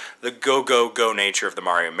because the go nature of the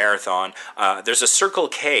Mario Marathon. There's a Circle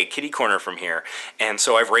K kitty corner from here, and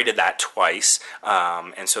so I've rated that twice.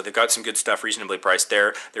 And so they've got some good stuff reasonably priced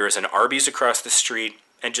there. There is an Arby's across the street,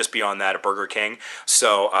 and just beyond that, a Burger King.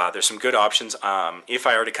 So there's some good options. If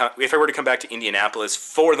I were to come back to Indianapolis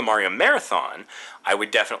for the Mario Marathon, I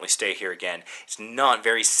would definitely stay here again. It's not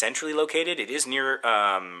very centrally located. It is near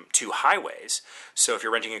two highways. So if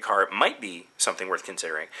you're renting a car, it might be something worth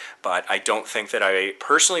considering. But I don't think that I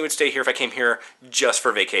personally would stay here if I came here just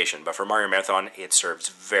for vacation. But for Mario Marathon, it serves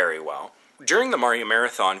very well. During the Mario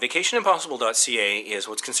Marathon, vacationimpossible.ca is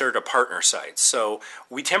what's considered a partner site. So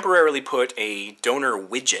we temporarily put a donor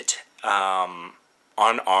widget on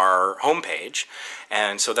our homepage,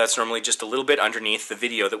 and so that's normally just a little bit underneath the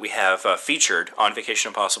video that we have featured on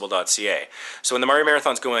vacationimpossible.ca. So when the Mario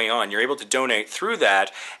Marathon's going on, you're able to donate through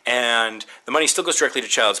that, and the money still goes directly to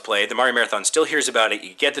Child's Play. The Mario Marathon still hears about it.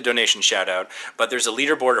 You get the donation shout out, but there's a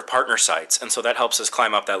leaderboard of partner sites, and so that helps us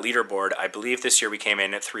climb up that leaderboard. I believe this year we came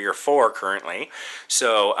in at 3 or 4 currently,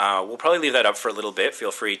 so we'll probably leave that up for a little bit.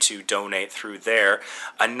 Feel free to donate through there.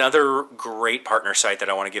 Another great partner site that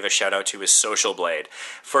I want to give a shout out to is Social Blade.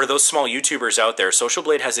 For those small YouTubers out there, Social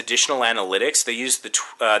Blade has additional analytics. They use the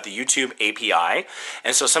YouTube API,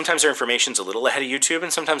 and so sometimes their information's a little ahead of YouTube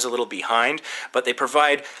and sometimes a little behind, but they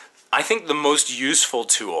provide, I think the most useful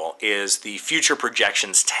tool is the Future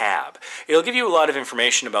Projections tab. It'll give you a lot of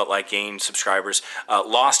information about gained subscribers,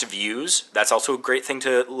 lost views. That's also a great thing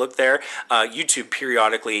to look there. YouTube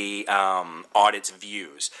periodically audits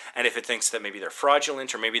views, and if it thinks that maybe they're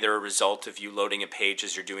fraudulent or maybe they're a result of you loading a page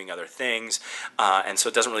as you're doing other things, and so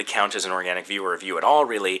it doesn't really count as an organic view or a view at all,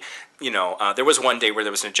 really. There was one day where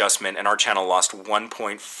there was an adjustment and our channel lost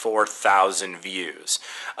 1.4 thousand views.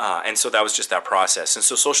 And so that was just that process. And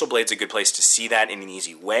so Social Blade's a good place to see that in an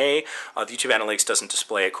easy way. The YouTube Analytics doesn't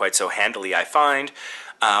display it quite so handily, I find.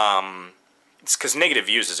 It's because negative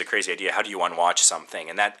views is a crazy idea. How do you unwatch something?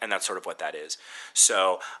 And that's sort of what that is.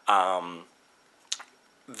 So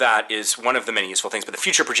that is one of the many useful things, but the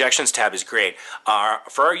Future Projections tab is great.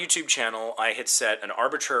 For our YouTube channel, I had set an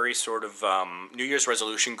arbitrary sort of New Year's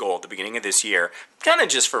resolution goal at the beginning of this year, kind of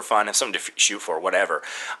just for fun, have something to shoot for, whatever.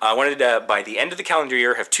 I wanted to, by the end of the calendar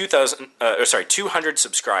year, have 200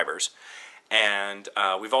 subscribers, and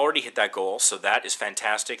we've already hit that goal, so that is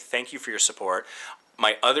fantastic. Thank you for your support.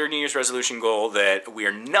 My other New Year's resolution goal that we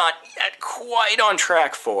are not yet quite on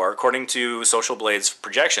track for, according to Social Blade's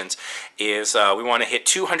projections, is we want to hit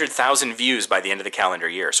 200,000 views by the end of the calendar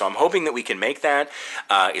year. So I'm hoping that we can make that.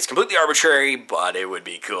 It's completely arbitrary, but it would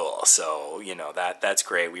be cool. So, that's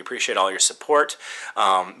great. We appreciate all your support.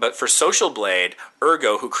 But for Social Blade,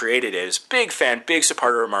 Ergo, who created it, is big fan, big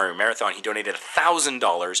supporter of Mario Marathon. He donated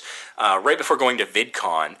 $1,000 right before going to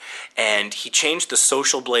VidCon, and he changed the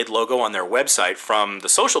Social Blade logo on their website from the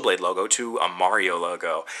Social Blade logo to a Mario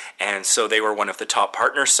logo, and so they were one of the top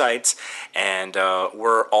partner sites, and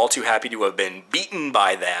we're all too happy to have been beaten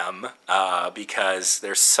by them because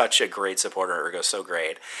they're such a great supporter. Ergo's so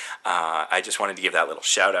great. I just wanted to give that little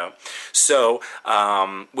shout out. So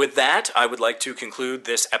with that, I would like to conclude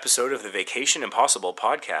this episode of the Vacation Impossible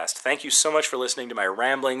podcast. Thank you so much for listening to my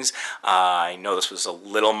ramblings. I know this was a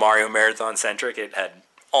little Mario Marathon centric. It had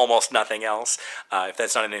almost nothing else. If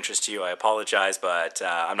that's not an interest to you, I apologize, but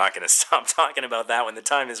I'm not going to stop talking about that when the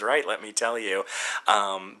time is right, let me tell you.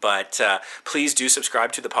 But please do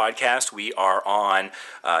subscribe to the podcast. We are on,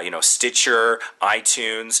 Stitcher,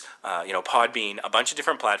 iTunes, Podbean, a bunch of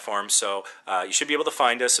different platforms. So you should be able to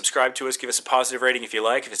find us, subscribe to us, give us a positive rating if you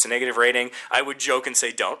like. If it's a negative rating, I would joke and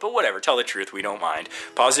say don't, but whatever, tell the truth, we don't mind.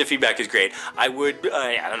 Positive feedback is great. I would,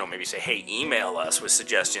 maybe say, hey, email us with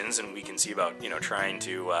suggestions and we can see about, trying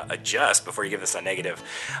to adjust before you give us a negative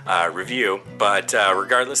review. But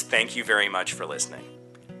regardless, thank you very much for listening.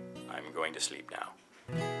 I'm going to sleep now.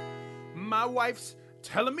 My wife's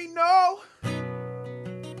telling me no.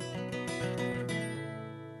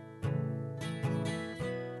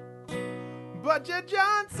 But Jed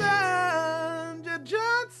Johnson,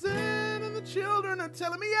 and the children are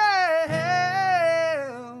telling me yeah.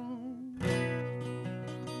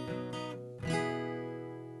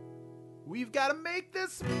 We've got to make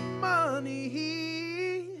this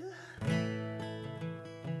money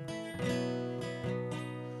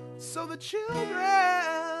so the children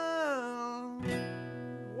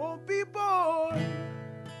won't be bored.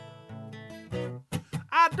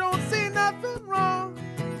 I don't see nothing wrong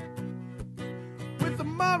with the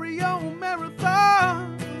Mario